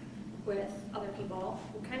tact with other people.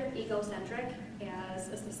 We're kind of egocentric as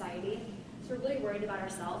a society, so we're really worried about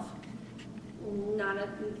ourselves, not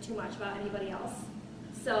too much about anybody else.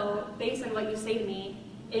 So based on what you say to me,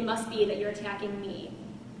 it must be that you're attacking me.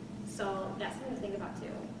 So that's something to think about too.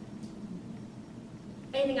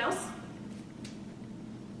 Anything else?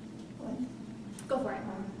 Go for it.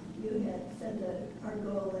 You had said that our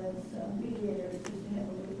goal as mediators is to have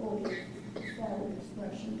a little style of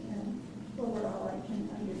expression, and overall I can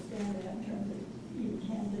understand that in terms of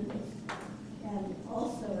even-handedness. And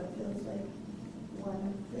also it feels like one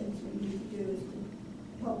of the things we need to do is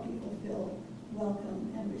to help people feel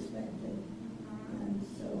welcome and respected. And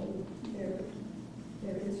so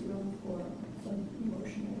there is room for some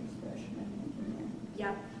emotional expression, I think, in there.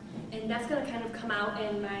 Yep. And that's going to kind of come out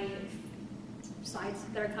in my slides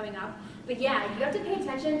that are coming up. But yeah, you have to pay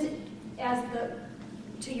attention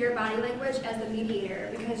to your body language as the mediator,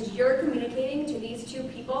 because you're communicating to these two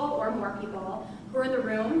people or more people who are in the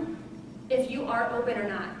room if you are open or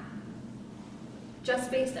not.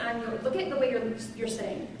 Just based on look at the way you're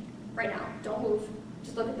sitting right now. Don't move.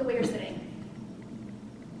 Just look at the way you're sitting.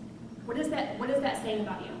 What is that saying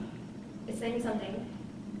about you? It's saying something.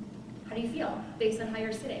 How do you feel based on how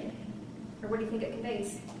you're sitting? Or what do you think it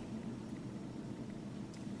conveys?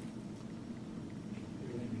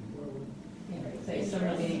 Say some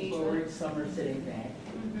are leaning forward, some are sitting back.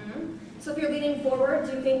 So if you're leaning forward,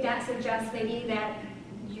 do you think that suggests maybe that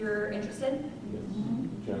you're interested? Yes,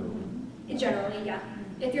 generally. Generally, yeah.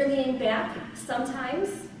 If you're leaning back, sometimes,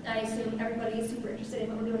 I assume everybody is super interested in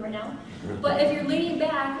what we're doing right now, but if you're leaning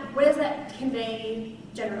back, what does that convey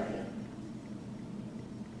generally?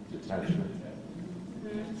 Detachment.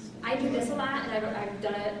 I do this a lot, and I've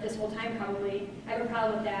done it this whole time probably. I have a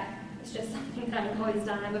problem with that. It's just something that I've always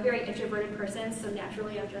done. I'm a very introverted person, so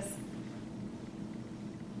naturally I'm just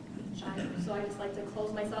shy. So I just like to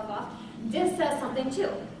close myself off. This says something too,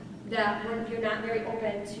 that you're not very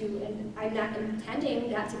open to, and I'm not intending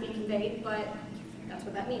that to be conveyed, but that's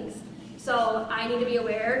what that means. So I need to be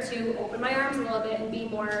aware to open my arms a little bit and be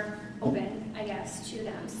more open, I guess, to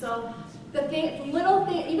them. So little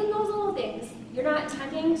thing, even those little things, you're not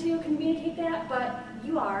intending to communicate that, but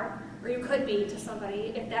you are, or you could be to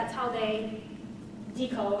somebody if that's how they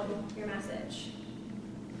decode your message.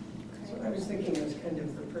 So I was thinking as kind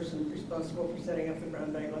of the person responsible for setting up the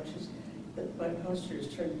brown bag lunches, that my posture is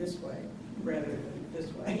turned this way rather than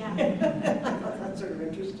this way. Yeah. I thought that's sort of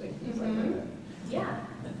interesting. Yeah.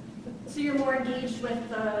 So you're more engaged with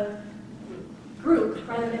the group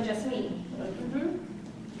rather than just me. Do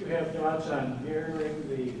you have thoughts on mirroring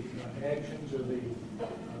the actions of the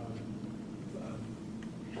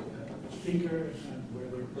speaker and where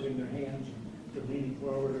they're putting their hands, to leaning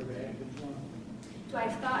forward or back and so on? Do I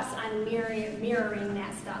have thoughts on mirroring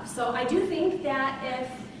that stuff? So I do think that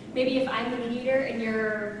if I'm the mediator and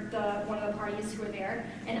you're one of the parties who are there,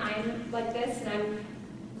 and I'm like this and I'm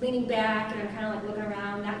leaning back and I'm kind of like looking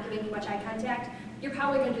around, not giving you much eye contact, you're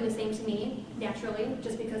probably going to do the same to me, naturally,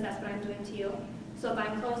 just because that's what I'm doing to you. So if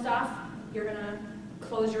I'm closed off, you're going to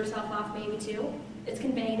close yourself off maybe too. It's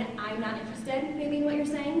conveying that I'm not interested maybe in what you're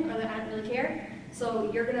saying, or that I don't really care.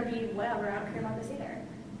 So you're going to be whatever, I don't care about this either,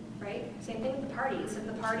 right? Same thing with the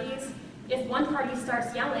parties. If one party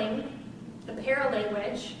starts yelling, the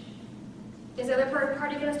paralanguage, is the other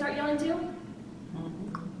party going to start yelling too?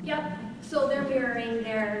 Yep. So they're mirroring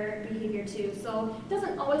their behavior too. So it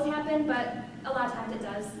doesn't always happen, but a lot of times it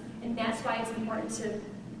does. And that's why it's important to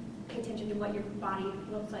pay attention to what your body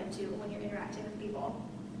looks like too when you're interacting with people.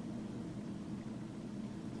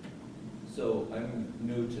 So I'm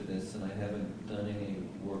new to this and I haven't done any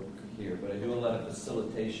work here, but I do a lot of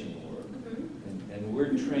facilitation work. And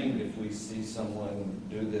we're trained, if we see someone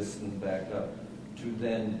do this and back up, to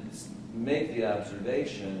then make the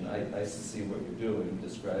observation, I see what you're doing,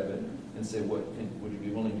 describe it, and say, would you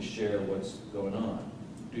be willing to share what's going on?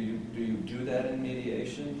 Do you do that in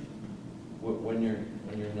mediation? When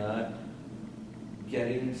you're not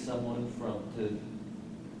getting someone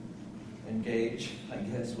engage, I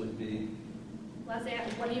guess would be. Let's say,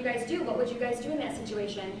 what do you guys do? What would you guys do in that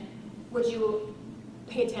situation? Would you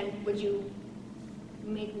pay attention? Would you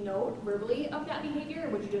make note verbally of that behavior, or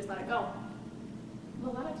would you just let it go?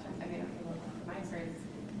 Well, a lot of times, I mean, from my experience,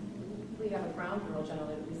 we have a ground rule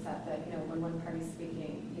generally that we set that, when one party's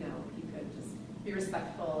speaking, you could just be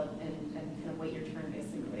respectful and kind of wait your turn,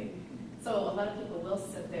 basically. So a lot of people will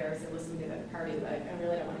sit there, so listen to the party, like, I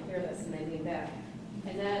really don't want to hear this, and they lean back.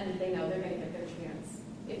 And then they know they're going to get their chance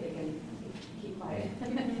if they can keep quiet.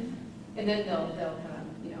 And then they'll kind of,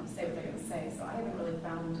 say what they're going to say. So I haven't really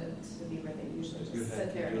found it to be where they usually just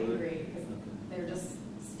sit there and angry, because they're just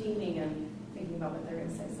steaming and thinking about what they're going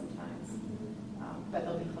to say sometimes. But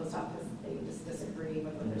they'll be closed off because they just disagree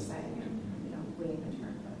with what they're saying and, waiting their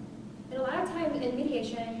turn. And a lot of times in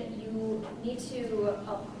mediation, you need to,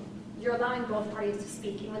 you're allowing both parties to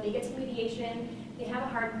speak. And when they get to mediation,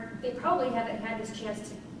 they probably haven't had this chance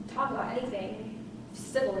to talk about anything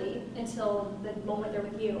civilly until the moment they're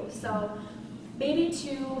with you. So maybe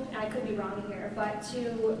and I could be wrong here, but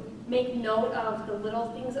to make note of the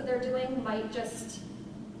little things that they're doing might just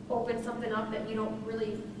open something up that you don't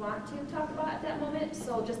really want to talk about at that moment.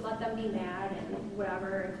 So just let them be mad and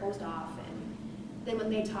whatever and closed off. And then when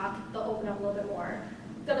they talk, they'll open up a little bit more.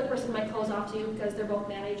 The other person might close off too because they're both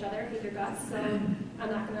mad at each other, hate their guts. So I'm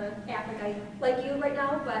not going to act like I like you right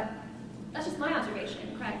now, but that's just my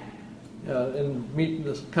observation. Craig? In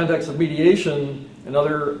the context of mediation,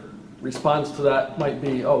 another response to that might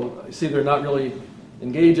be, oh, I see they're not really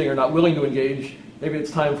engaging or not willing to engage. Maybe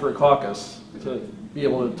it's time for a caucus to be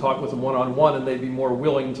able to talk with them one-on-one, and they'd be more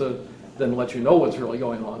willing to then let you know what's really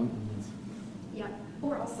going on. Yeah.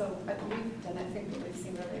 Or also, we've done that thing that we've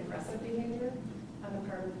seen really aggressive behavior on the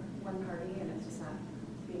part of one party, and it's just not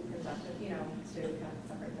being productive, to kind of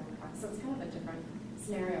separate them from. So it's kind of a different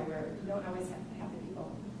scenario where you don't always have the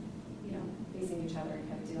people, facing each other and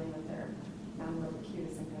kind of dealing with their nonverbal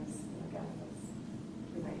cues. Sometimes,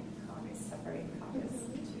 we might separate caucus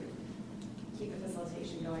to keep the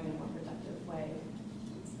facilitation going in a more productive way.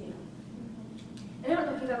 And I don't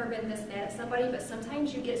know if you've ever been this mad at somebody, but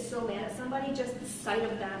sometimes you get so mad at somebody, just the sight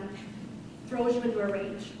of them throws you into a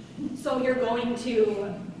rage. So you're going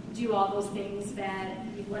to do all those things that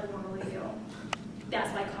you wouldn't normally do.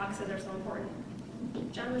 That's why caucuses are so important.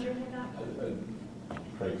 John, was your hand up?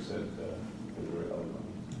 Craig said they were eloquent.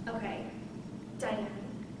 Okay. Diane?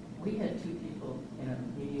 We had two people in a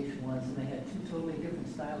mediation once, and they had two totally different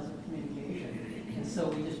styles of communication. And so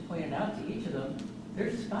we just pointed out to each of them,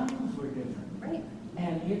 their styles were different. Right.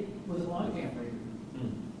 And it was a logjam breaker.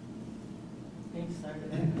 Things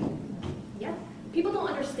started. Yeah. People don't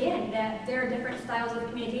understand that there are different styles of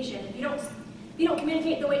communication. If you don't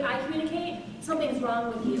communicate the way I communicate, something's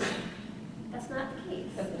wrong with you. That's not the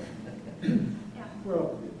case. Yeah.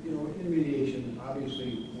 Well, in mediation,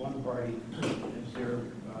 obviously, one party is there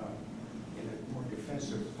in a more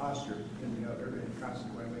defensive posture than the other, and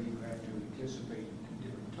consequently, you have to anticipate a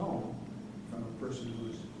different tone from a person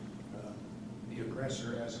who's the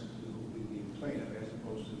aggressor as who would be the plaintiff, as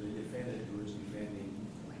opposed to the defendant who is defending.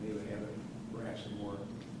 They would have perhaps a more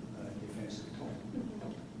defensive tone.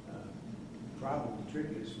 Problem, the trick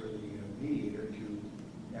is for the mediator to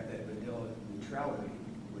have that vanilla neutrality,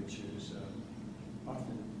 which is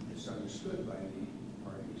often misunderstood by the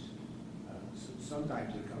parties.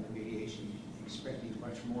 Sometimes they come to mediation expecting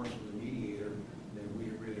much more from the mediator than we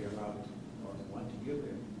are really allowed or want to give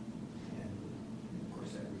them. And of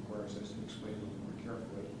course that requires us to explain a little more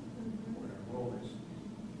carefully what our role is.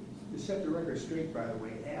 To set the record straight, by the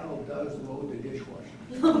way, Al does load the dishwasher.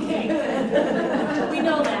 Okay. We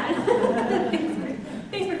know that.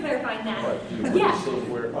 Thanks for clarifying that. But Yeah.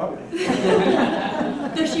 silverware up.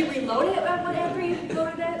 Does she reload it after you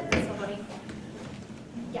loaded it? That's so funny.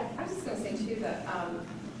 Yeah. I was just going to say too that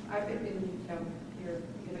I've been, you're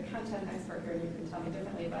the content expert here, and you can tell me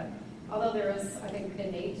differently. But although there is, I think,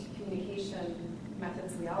 innate communication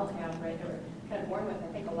methods we all have, right, that we're kind of born with, I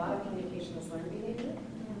think a lot of communication is learned behavior.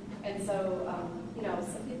 And so,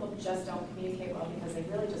 some people just don't communicate well because they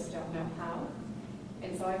really just don't know how.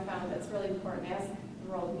 And so I found that's really important as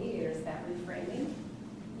the role of mediators, that reframing,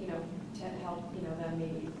 to help, them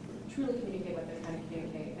maybe truly communicate what they're trying to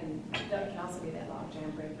communicate. And that can also be that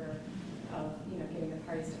logjam breaker of, getting the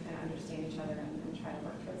parties to kind of understand each other and try to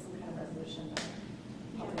work towards some kind of resolution, but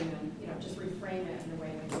helping them, just reframe it in a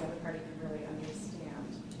way that the other party can really understand.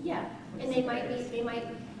 Yeah. And they might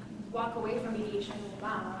walk away from mediation,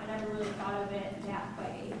 wow, I never really thought of it that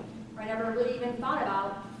way. Or I never really even thought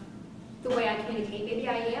about the way I communicate. Maybe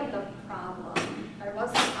I am the problem. Or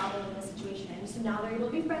was the problem in this situation. So now they're able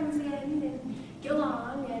to be friends again and get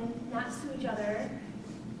along and not sue each other.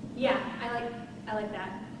 Yeah, I I like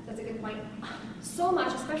that. That's a good point. So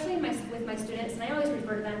much, especially with my students, and I always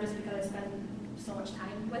refer to them just because I spend so much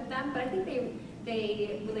time with them, but I think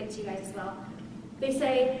they relate to you guys as well. They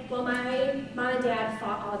say, well, my mom and dad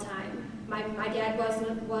fought all the time. My dad was an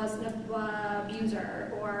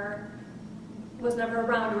abuser or was never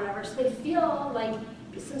around or whatever. So they feel like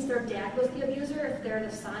since their dad was the abuser, if they're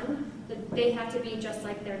the son, that they have to be just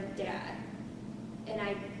like their dad. And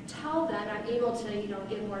I tell them, I'm able to,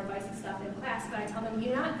 give more advice and stuff in class, but I tell them,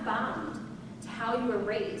 you're not bound to how you were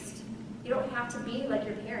raised. You don't have to be like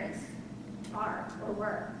your parents are or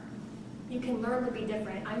were. You can learn to be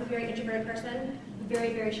different. I'm a very introverted person,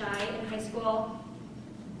 very, very shy in high school.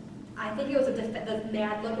 I think it was the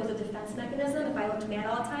mad look was a defense mechanism. If I looked mad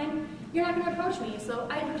all the time, you're not going to approach me, so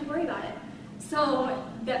I didn't have to worry about it. So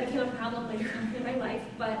that became a problem later on in my life,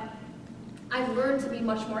 but I've learned to be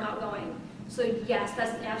much more outgoing. So yes,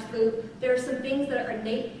 that's an absolute. There are some things that are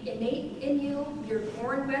innate in you, you're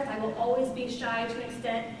born with. I will always be shy to an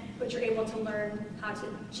extent, but you're able to learn how to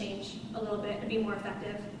change a little bit and be more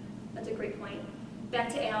effective. That's a great point. Back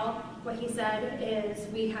to Al, what he said is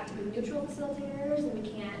we have to be neutral facilitators and we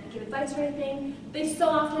can't give advice or anything. They so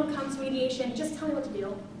often come to mediation, just tell me what to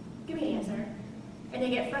do, give me an answer. And they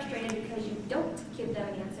get frustrated because you don't give them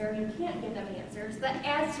an answer, you can't give them an answer. So that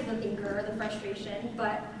adds to the anger, the frustration,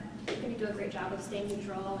 but I think they do a great job of staying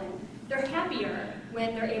neutral, and they're happier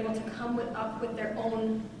when they're able to come up with their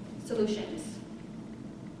own solutions.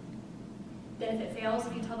 Then if it fails,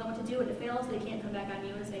 if you tell them what to do and it fails, they can't come back on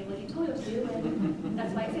you and say, well, you told me what to do, and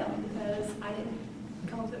that's why it failed, because I didn't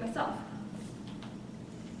come up with it myself.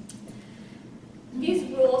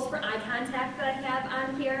 These rules for eye contact that I have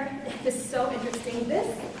on here is so interesting.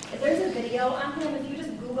 There's a video on him. If you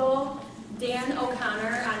just Google Dan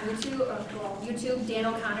O'Connor on YouTube, Dan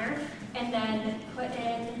O'Connor, and then put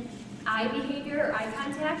in eye behavior or eye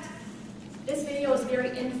contact. This video is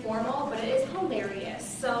very informal, but it is hilarious.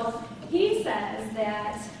 So he says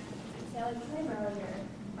that, can I borrow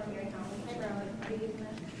your account? Can I borrow it? Are you using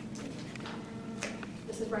it?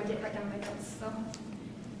 This is where I get right down my notes. So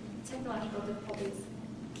technological difficulties.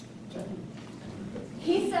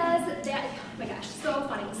 He says that, oh my gosh, so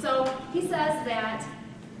funny. So he says that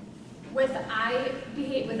with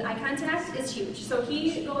eye contact is huge. So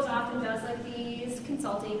he goes off and does like these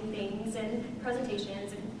consulting things and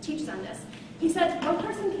presentations and teaches on this. He said one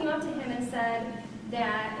person came up to him and said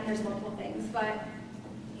that, and there's multiple things, but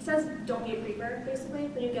he says don't be a creeper, basically,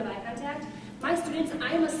 when you give eye contact. My students,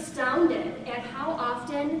 I am astounded at how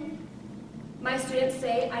often my students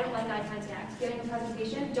say, I don't like eye contact. Giving a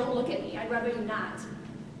presentation, don't look at me, I'd rather you not.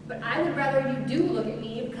 But I would rather you do look at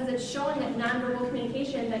me because it's showing that nonverbal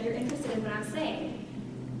communication that you're interested in what I'm saying.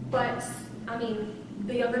 But, I mean,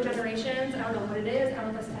 the younger generations, I don't know what it is, I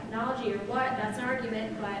don't know if it's technology or what, that's an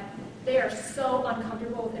argument, but they are so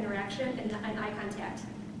uncomfortable with interaction and eye contact.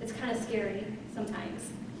 It's kind of scary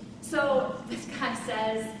sometimes. So this guy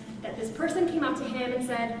says that this person came up to him and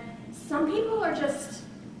said, some people are just,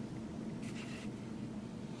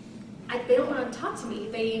 they don't want to talk to me.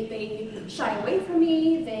 They shy away from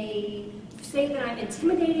me. They say that I'm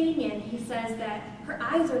intimidating. And he says that her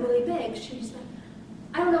eyes are really big. She's like,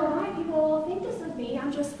 I don't know why people think this of me.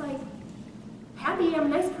 I'm just like happy. I'm a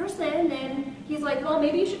nice person. And he's like, well,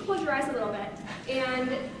 maybe you should close your eyes a little bit, and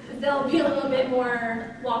they'll be a little bit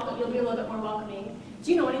more welcome. You'll be a little bit more welcoming.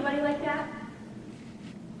 Do you know anybody like that?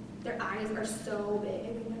 Their eyes are so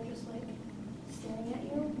big, and they're just like staring at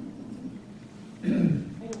you.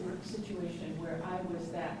 I had a work situation where I was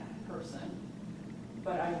that person,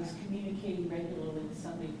 but I was communicating regularly with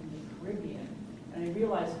somebody from the Caribbean. And I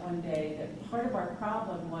realized one day that part of our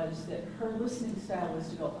problem was that her listening style was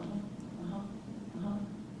to go,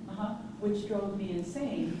 which drove me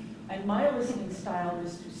insane. And my listening style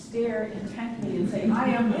was to stare intently and say, I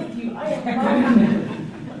am with you, I am loving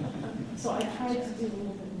you. So I tried to do a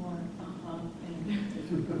little bit more,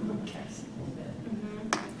 and text a little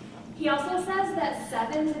bit. He also says that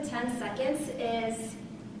 7 to 10 seconds is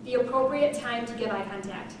the appropriate time to give eye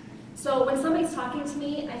contact. So when somebody's talking to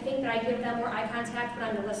me, I think that I give them more eye contact when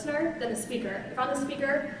I'm the listener than the speaker. If I'm the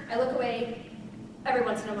speaker, I look away every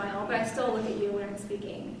once in a while, but I still look at you when I'm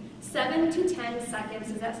speaking. 7 to 10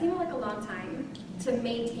 seconds, does that seem like a long time to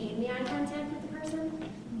maintain the eye contact with the person?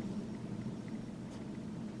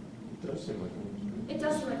 It does seem like It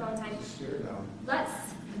does seem like a long time. Stare down.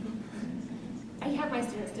 I have my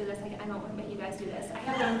students do this. I don't make you guys do this. I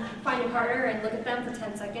have them find a partner and look at them for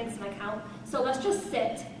 10 seconds and I count. So let's just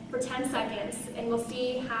sit for 10 seconds and we'll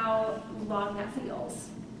see how long that feels.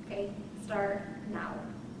 Okay, start now.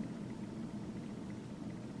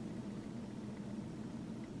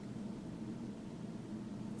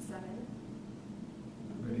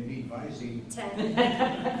 advising. 10.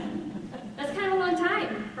 That's kind of a long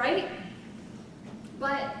time, right?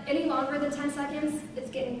 But any longer than 10 seconds, it's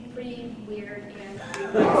getting pretty weird and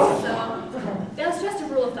so that's just a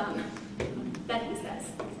rule of thumb that he says.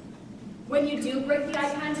 When you do break the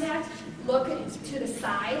eye contact, look to the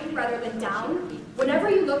side rather than down. Whenever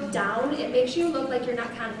you look down, it makes you look like you're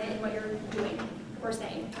not confident in what you're doing or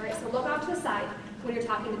saying. All right, so look off to the side when you're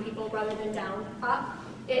talking to people rather than down. Up,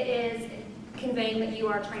 it is conveying that you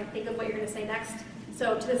are trying to think of what you're going to say next.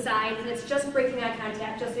 So to the side, and it's just breaking eye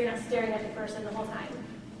contact, just so you're not staring at the person the whole time.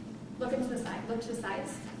 Look into the side, look to the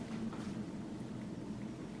sides.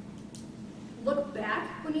 Look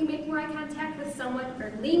back when you make more eye contact with someone,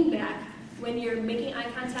 or lean back when you're making eye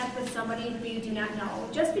contact with somebody who you do not know.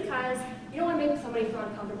 Just because you don't want to make somebody feel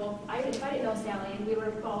uncomfortable. If I didn't know Sally and we were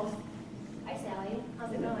both, hi Sally,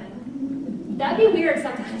 how's it going? That'd be weird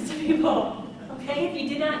sometimes to people, okay, if you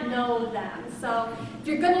did not know them. So if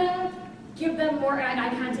you're gonna give them more eye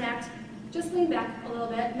contact, just lean back a little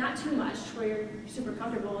bit, not too much where you're super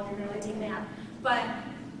comfortable and you're gonna like take a nap, but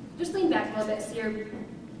just lean back a little bit so you're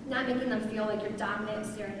not making them feel like you're dominant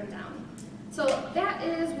and staring them down. So that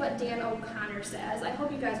is what Dan O'Connor says. I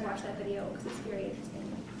hope you guys watch that video because it's very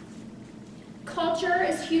interesting. Culture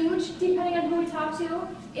is huge depending on who we talk to,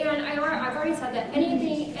 and I've already said that any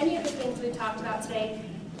of the things we talked about today,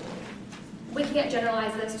 we can't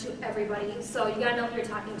generalize this to everybody, so you gotta know who you're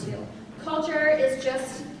talking to. Culture is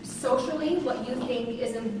just socially what you think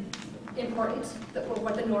is important, or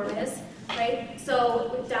what the norm is, right?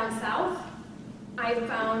 So down south, I've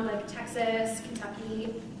found like Texas,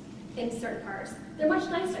 Kentucky, in certain parts, they're much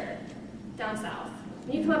nicer down south.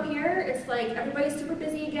 When you come up here, it's like everybody's super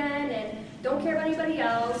busy again and don't care about anybody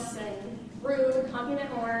else and rude, honking a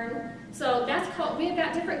horn. So we've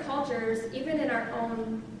got different cultures, even in our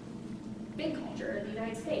own big culture in the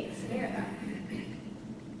United States, America.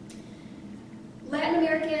 Latin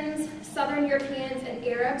Americans, Southern Europeans, and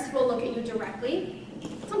Arabs will look at you directly.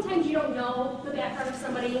 Sometimes you don't know the background of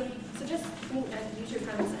somebody, so just use your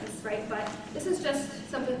common sense, right? But this is just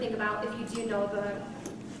something to think about if you do know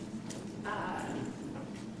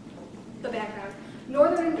the background.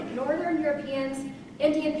 Northern Europeans,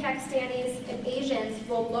 Indian Pakistanis, and Asians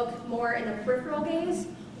will look more in the peripheral gaze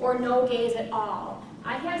or no gaze at all.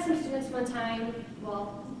 I had some students one time,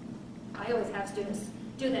 well, I always have students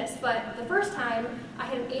do this, but the first time I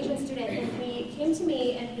had an Asian student and he came to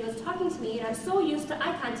me and he was talking to me and I'm so used to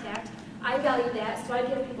eye contact, I value that, so I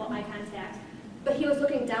give people eye contact. But he was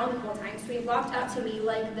looking down the whole time, so he walked up to me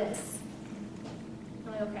like this.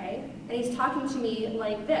 I'm like, okay. And he's talking to me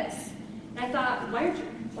like this. And I thought, why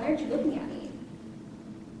aren't you looking at me?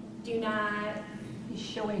 Do you not... He's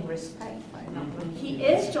showing respect by not looking. He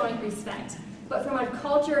is showing respect. But from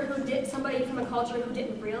somebody from a culture who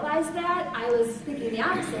didn't realize that, I was thinking the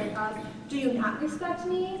opposite of, do you not respect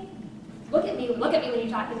me? Look at me when you're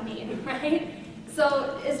talking to me, right?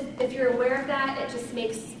 So if you're aware of that, it just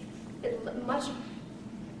makes it much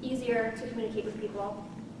easier to communicate with people.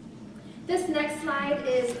 This next slide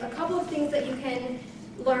is a couple of things that you can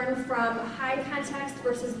learn from high context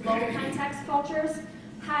versus low context cultures.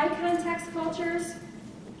 High context cultures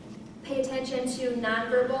pay attention to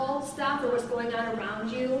nonverbal stuff or what's going on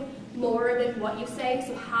around you more than what you say.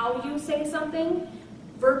 So how you say something,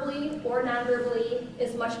 verbally or nonverbally,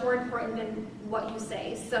 is much more important than what you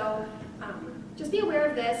say. So just be aware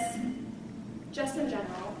of this, just in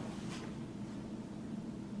general.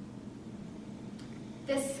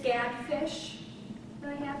 This SCADFISH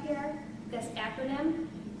that I have here, this acronym,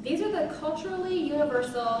 these are the culturally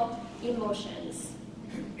universal emotions.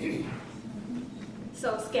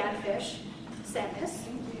 So SCADFISH, sadness,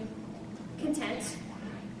 content,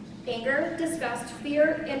 anger, disgust,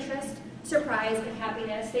 fear, interest, surprise, and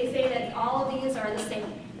happiness. They say that all of these are the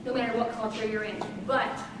same, no matter what culture you're in.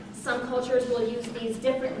 But some cultures will use these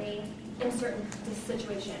differently in certain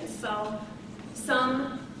situations. So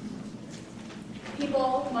some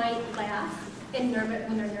people might laugh when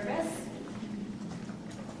they're nervous.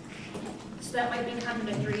 So that might be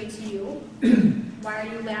contradictory to you. Why are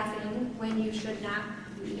you laughing when you should not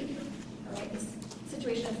be? All right, this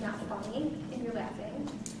situation is not funny and you're laughing.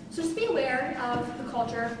 So just be aware of the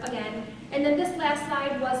culture again. And then this last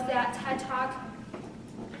slide was that TED Talk.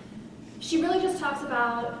 She really just talks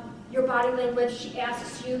about your body language. She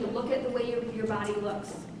asks you to look at the way your body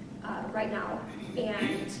looks right now.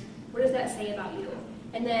 And what does that say about you?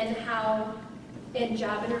 And then how in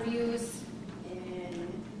job interviews,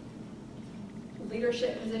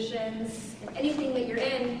 leadership positions, anything that you're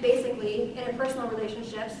in, basically, and in personal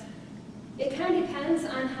relationships, it kind of depends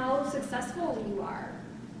on how successful you are.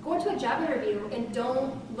 Go into a job interview and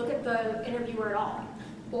don't look at the interviewer at all.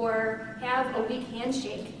 or have a weak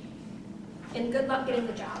handshake, and good luck getting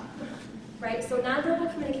the job, right? So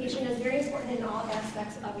nonverbal communication is very important in all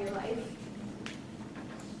aspects of your life.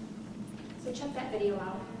 So check that video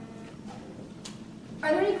out.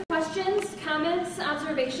 Are there any questions, comments,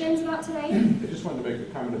 observations about today? I just wanted to make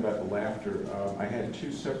a comment about the laughter. I had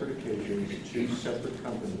 2 separate occasions, 2 separate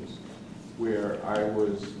companies, where I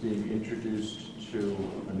was being introduced to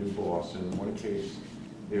a new boss. And in one case,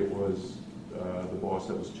 it was the boss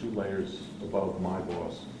that was 2 layers above my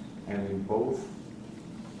boss. And in both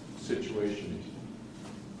situations,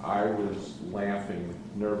 I was laughing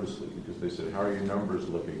nervously because they said, "How are your numbers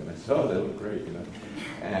looking?" And I said, "Oh, they look great," you know.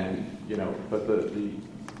 And, you know, but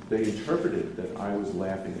they interpreted that I was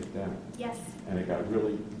laughing at them. Yes. And it got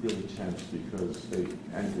really, really tense because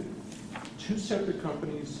and 2 separate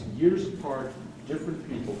companies, years apart, different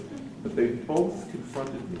people, but they both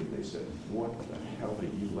confronted me. They said, "What the hell are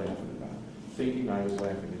you laughing about?" Thinking I was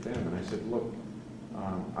laughing at them. And I said, "Look,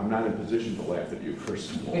 I'm not in a position to laugh at you,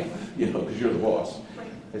 first of all, you know, because you're the boss."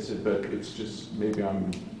 I said, "But it's just, maybe I'm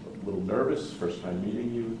a little nervous, first time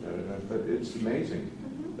meeting you, but it's amazing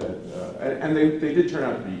that," and they did turn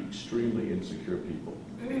out to be extremely insecure people.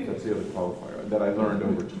 That's the other qualifier, that I learned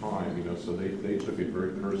over time, you know, so they took it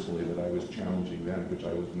very personally that I was challenging them, which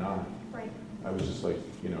I was not. Right. I was just like,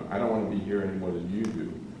 you know, I don't want to be here any more than you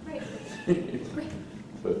do. Right.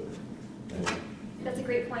 But, anyway, That's a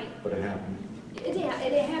great point. but it happened.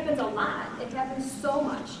 It happens a lot. It happens so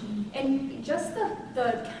much. And just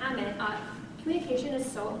the comment, communication is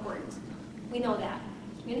so important. We know that.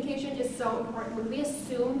 Communication is so important. When we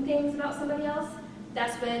assume things about somebody else,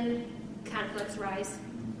 that's when conflicts rise.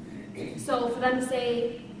 So for them to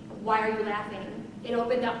say, "Why are you laughing?" It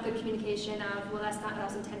opened up the communication of, "Well, that's not what I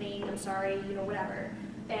was intending, I'm sorry," you know, whatever.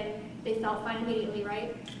 And they felt fine immediately,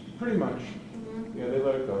 right? Pretty much. Yeah, they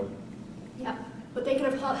let it go. Yep. But they could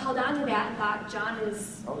have held on to that and thought, "John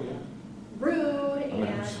is Oh, yeah. rude," I mean,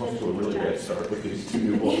 I'm and off to a really bad start with these 2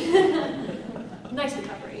 new bosses. Nice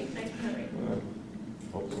recovery. Nice recovery.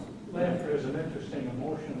 Hopefully. Laughter is an interesting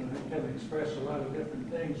emotion, and it can express a lot of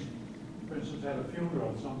different things. For instance, at a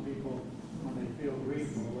funeral, some people, when they feel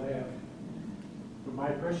grief, will laugh. From my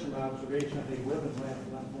personal observation, I think women laugh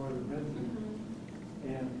a lot more than men do.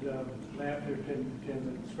 And laughter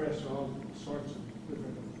can express all sorts of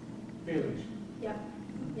different feelings. Yep.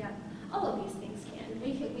 Yep. All of these things can.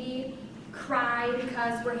 We cry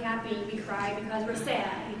because we're happy. We cry because we're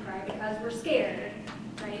sad. We cry because we're scared.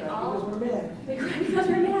 Right? Because we're mad. We cry because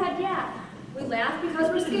we're mad. Yeah. We laugh because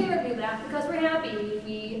we're scared. We laugh because we're happy.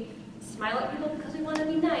 We smile at people because we want to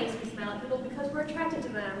be nice. We smile at people because we're attracted to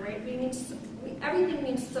them. Right? Everything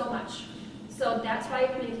means so much. So that's why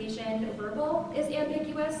communication verbal is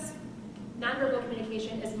ambiguous. Nonverbal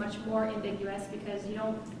communication is much more ambiguous because you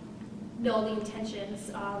don't know the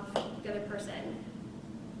intentions of the other person.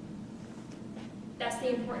 That's the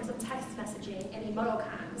importance of text messaging and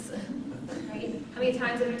emoticons, right? How many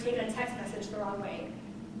times have you taken a text message the wrong way?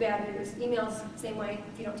 Bad news. Emails, same way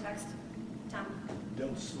if you don't text. Tom?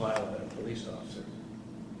 Don't smile at a police officer.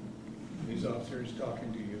 Police officer is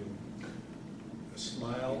talking to you. A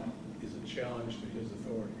smile is a challenge to his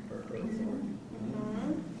authority or her authority.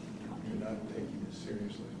 You're not taking this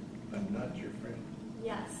seriously. I'm not your friend.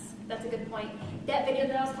 Yes, that's a good point. That video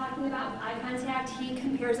that I was talking about, eye contact, he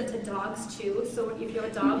compares it to dogs too. So if you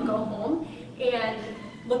have a dog, go home and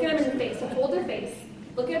look at them in the face. So hold their face.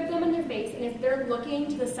 Look at them in their face. And if they're looking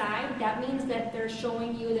to the side, that means that they're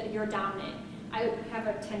showing you that you're dominant. I have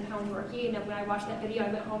a 10-pound Yorkie, and when I watched that video,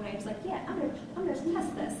 I went home and I was like, yeah, I'm gonna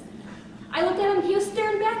test this. I looked at him, he was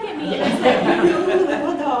staring back at me, and I said, "You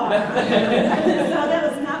little dog." So that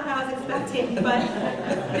was not what I was expecting, but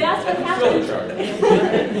that's what happens.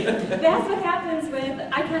 That's what happens with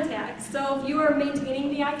eye contact. So if you are maintaining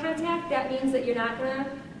the eye contact, that means that you're not gonna,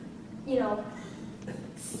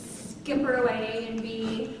 skimper away and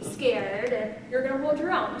be scared. You're gonna hold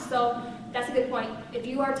your own. So that's a good point. If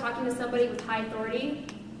you are talking to somebody with high authority,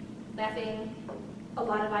 laughing, a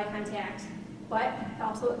lot of eye contact. But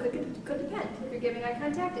also it could depend. If you're giving eye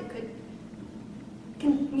contact, it could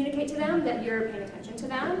communicate to them that you're paying attention to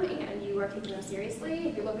them and you are taking them seriously.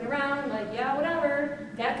 If you're looking around like, yeah, whatever,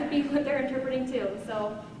 that could be what they're interpreting too.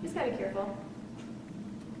 So you just gotta be careful.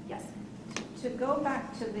 Yes? To go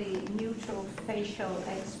back to the neutral facial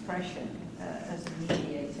expression as a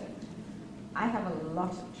mediator, I have a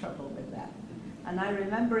lot of trouble with that. And I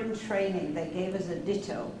remember in training, they gave us a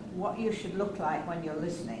ditto, what you should look like when you're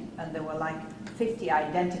listening. And there were like 50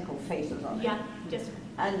 identical faces on it. Yeah, just.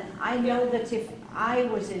 And I know that if I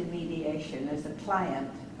was in mediation as a client,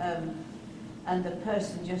 and the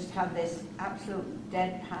person just had this absolute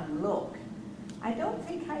deadpan look, I don't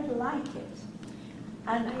think I'd like it.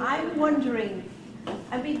 And I'm wondering,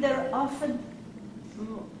 I mean, there's often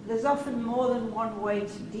more than one way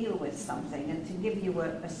to deal with something. And to give you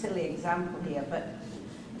a silly example here, but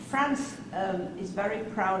France is very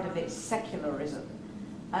proud of its secularism,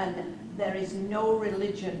 and there is no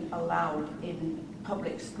religion allowed in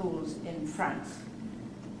public schools in France.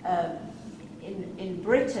 In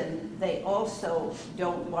Britain, they also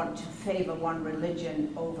don't want to favor one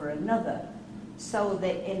religion over another. So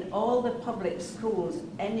that in all the public schools,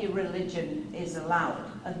 any religion is allowed,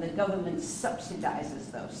 and the government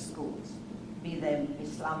subsidizes those schools, be they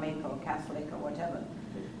Islamic or Catholic or whatever.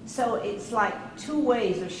 So it's like two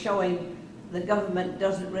ways of showing the government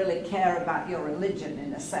doesn't really care about your religion,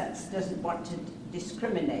 in a sense, doesn't want to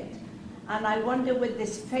discriminate. And I wonder with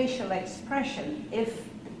this facial expression, if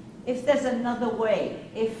there's another way,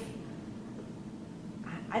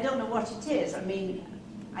 I don't know what it is. I mean,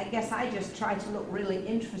 I guess I just try to look really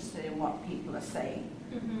interested in what people are saying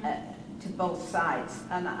to both sides.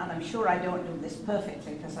 And I'm sure I don't do this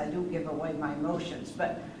perfectly because I do give away my emotions.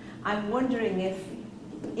 But I'm wondering if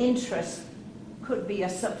interest could be a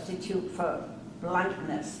substitute for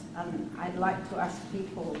blankness. And I'd like to ask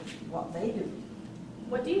people what they do.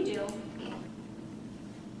 What do you do?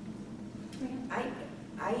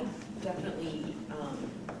 I definitely,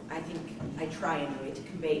 I think I try anyway to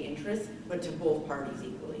convey interest, but to both parties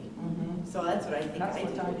equally. So that's what I think That's I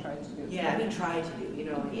what do. I try to do. Yeah, I mean, try to do, you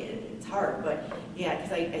know, it's hard, but yeah,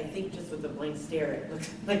 because I think just with the blank stare, it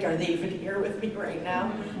looks like, are they even here with me right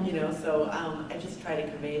now? You know, so I just try to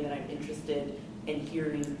convey that I'm interested in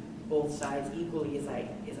hearing both sides equally as I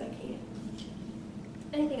can.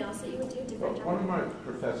 Anything else that you would do different? One of my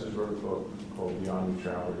professors wrote a book called Beyond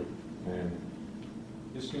Neutrality, and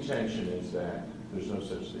his contention is that there's no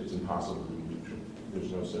such, it's impossible to be neutral.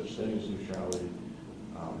 There's no such thing as neutrality.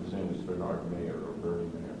 His name is Bernard Mayer, or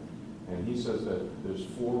Bernie Mayer. And he says that there's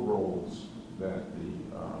 4 roles that the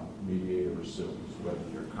mediator assumes, whether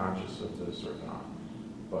you're conscious of this or not.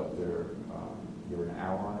 But you're an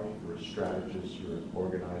ally, you're a strategist, you're an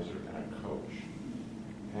organizer, and a coach.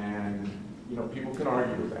 And you know, people can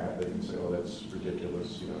argue with that. They can say, oh, that's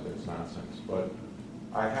ridiculous, you know, that's nonsense. But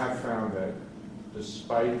I have found that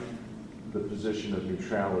despite the position of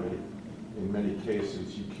neutrality, in many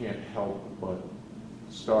cases, you can't help but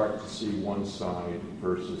start to see one side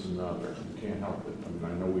versus another. You can't help it. I mean,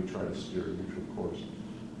 I know we try to steer a neutral course,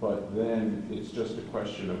 but then it's just a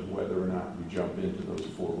question of whether or not you jump into those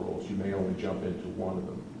 4 roles. You may only jump into one of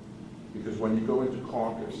them. Because when you go into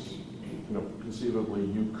caucus, you know, conceivably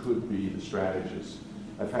you could be the strategist.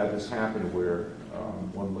 I've had this happen where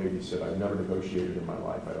one lady said, I've never negotiated in my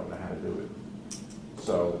life, I don't know how to do it.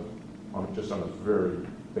 So, just on a very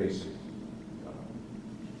basic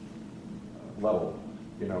level,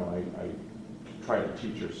 you know, I try to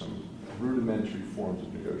teach her some rudimentary forms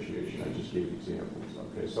of negotiation. I just gave examples.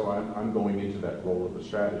 Okay, so I'm going into that role of a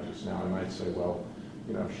strategist. Now I might say, well,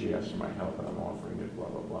 you know, she asked for my help and I'm offering it, blah,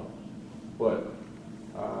 blah, blah. But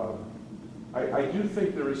I do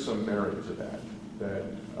think there is some merit to that,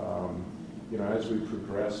 you know, as we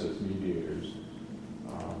progress as mediators,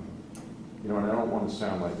 you know, and I don't want to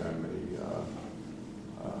sound like I'm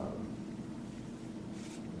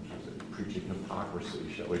preaching hypocrisy,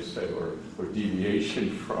 shall we say, or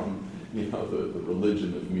deviation from, you know, the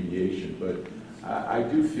religion of mediation, but I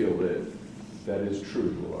do feel that is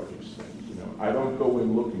true to a large extent. You know, I don't go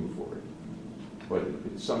in looking for it, but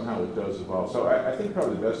somehow it does evolve. So I think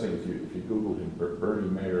probably the best thing, if you Google him, Bernie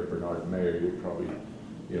Mayer, Bernard Mayer, you'll probably,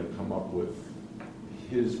 you know, come up with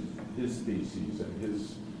his theses and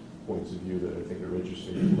his points of view that I think are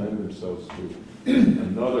interesting and lend themselves to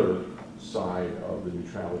another side of the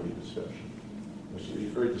neutrality discussion.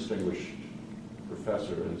 He's a very distinguished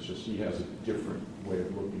professor, and it's just he has a different way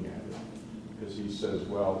of looking at it. Because he says,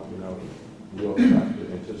 well, you know, we also have to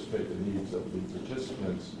anticipate the needs of the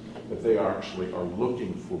participants, that they actually are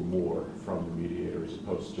looking for more from the mediator as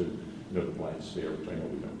opposed to, you know, the blank stare, which I know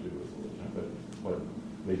we don't do all the time, but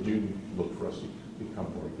they do look for us to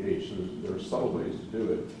become more engaged. So there are subtle ways to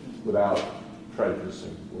do it without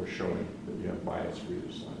prejudicing or showing that you have bias for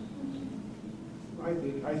either side. I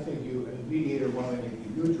think you, as a mediator, while they may be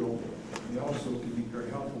neutral, they also can be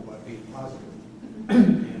very helpful by being positive.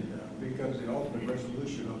 And because the ultimate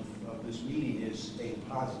resolution of this meeting is a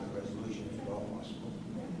positive resolution, if at all possible.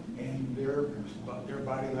 And their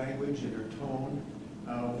body language and their tone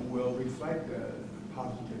will reflect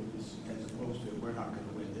positiveness as opposed to, we're not going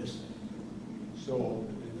to win this thing. So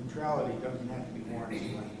the neutrality doesn't have to be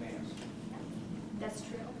warranted like advance. That's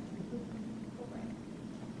true.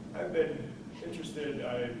 I've been interested,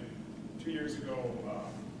 2 years ago,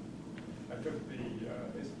 I took the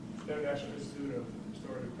International Institute of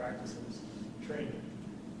Restorative Practices training,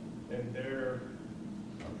 and their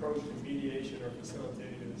approach to mediation or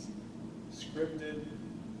facilitating is scripted,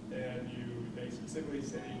 and they specifically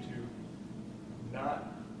say to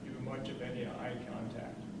not do much of any eye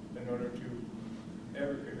contact in order to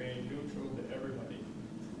ever remain neutral to everybody,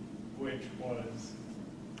 which was,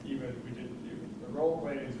 even we did the role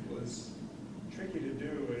plays was tricky to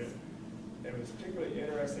do, and it was particularly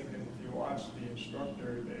interesting because if you watch the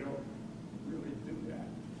instructor, they don't really do that.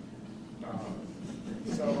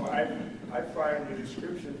 So I find the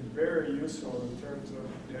description very useful in terms of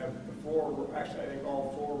you have the four, actually I think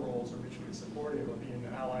all four roles are mutually supportive of being the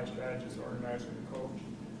ally, strategist, organizer, and coach.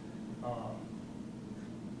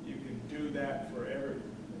 You can do that for you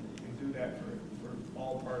can do that for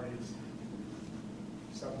all parties.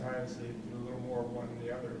 Sometimes you do a little more of one than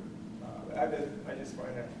the other. I just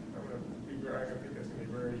find that I think that's going to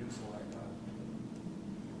be very useful like that.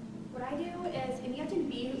 What I do is, and you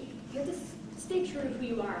have to stay true to who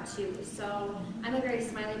you are too. So I'm a very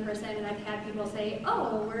smiley person, and I've had people say,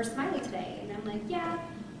 "Oh, we're smiley today," and I'm like, "Yeah,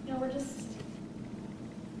 we're just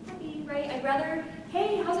happy, right?" I'd rather,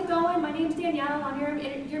 "Hey, how's it going? My name's Danielle. I'm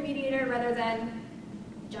your mediator," rather than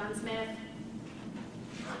John Smith,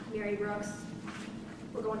 Mary Brooks.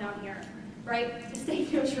 We're going down here, right? To stay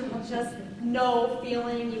neutral, just no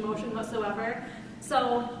feeling, emotion whatsoever.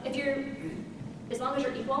 So as long as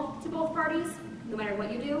you're equal to both parties, no matter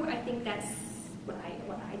what you do, I think that's what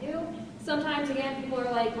I do. Sometimes, again, people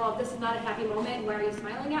are like, well, if this is not a happy moment, why are you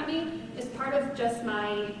smiling at me? It's part of just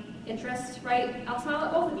my interest, right? I'll smile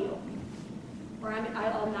at both of you. Or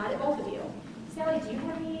I'll nod at both of you. Sally, do you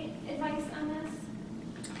have any advice on this?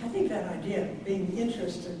 I think that idea of being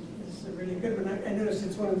interested is a really good one. I noticed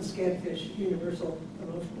it's one of the Scadfish universal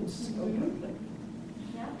emotions.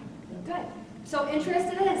 Yeah? Good. So interest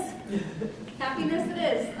it is. Happiness it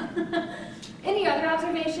is. Any other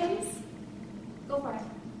observations? Go for it.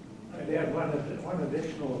 I'd add one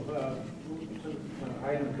additional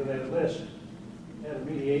item to that list. I had a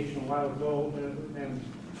mediation a while ago, and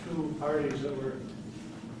two parties that were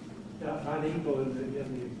unequal in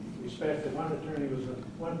the respect that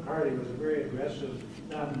one party was a very aggressive,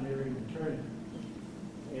 domineering attorney.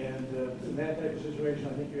 And in that type of situation,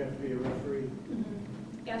 I think you have to be a referee.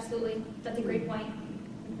 Mm-hmm. Absolutely. That's a great point.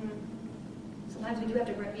 Mm-hmm. Sometimes we do have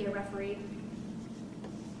to be a referee.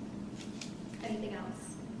 Anything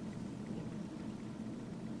else?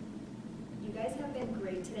 You guys have been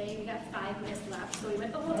great today. We got 5 minutes left, so we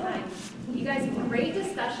went the whole time. You guys, great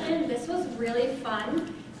discussion. This was really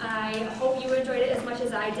fun. I hope you enjoyed it as much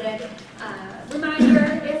as I did.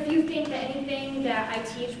 Reminder, if you think that anything that I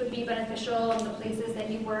teach would be beneficial in the places that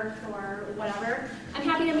you work or whatever, I'm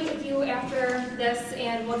happy to meet with you after this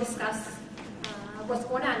and we'll discuss what's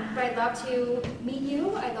going on. But I'd love to meet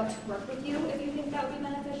you. I'd love to work with you if you think that would be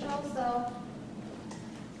beneficial. So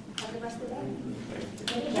have a good rest of the day.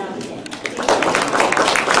 Good job.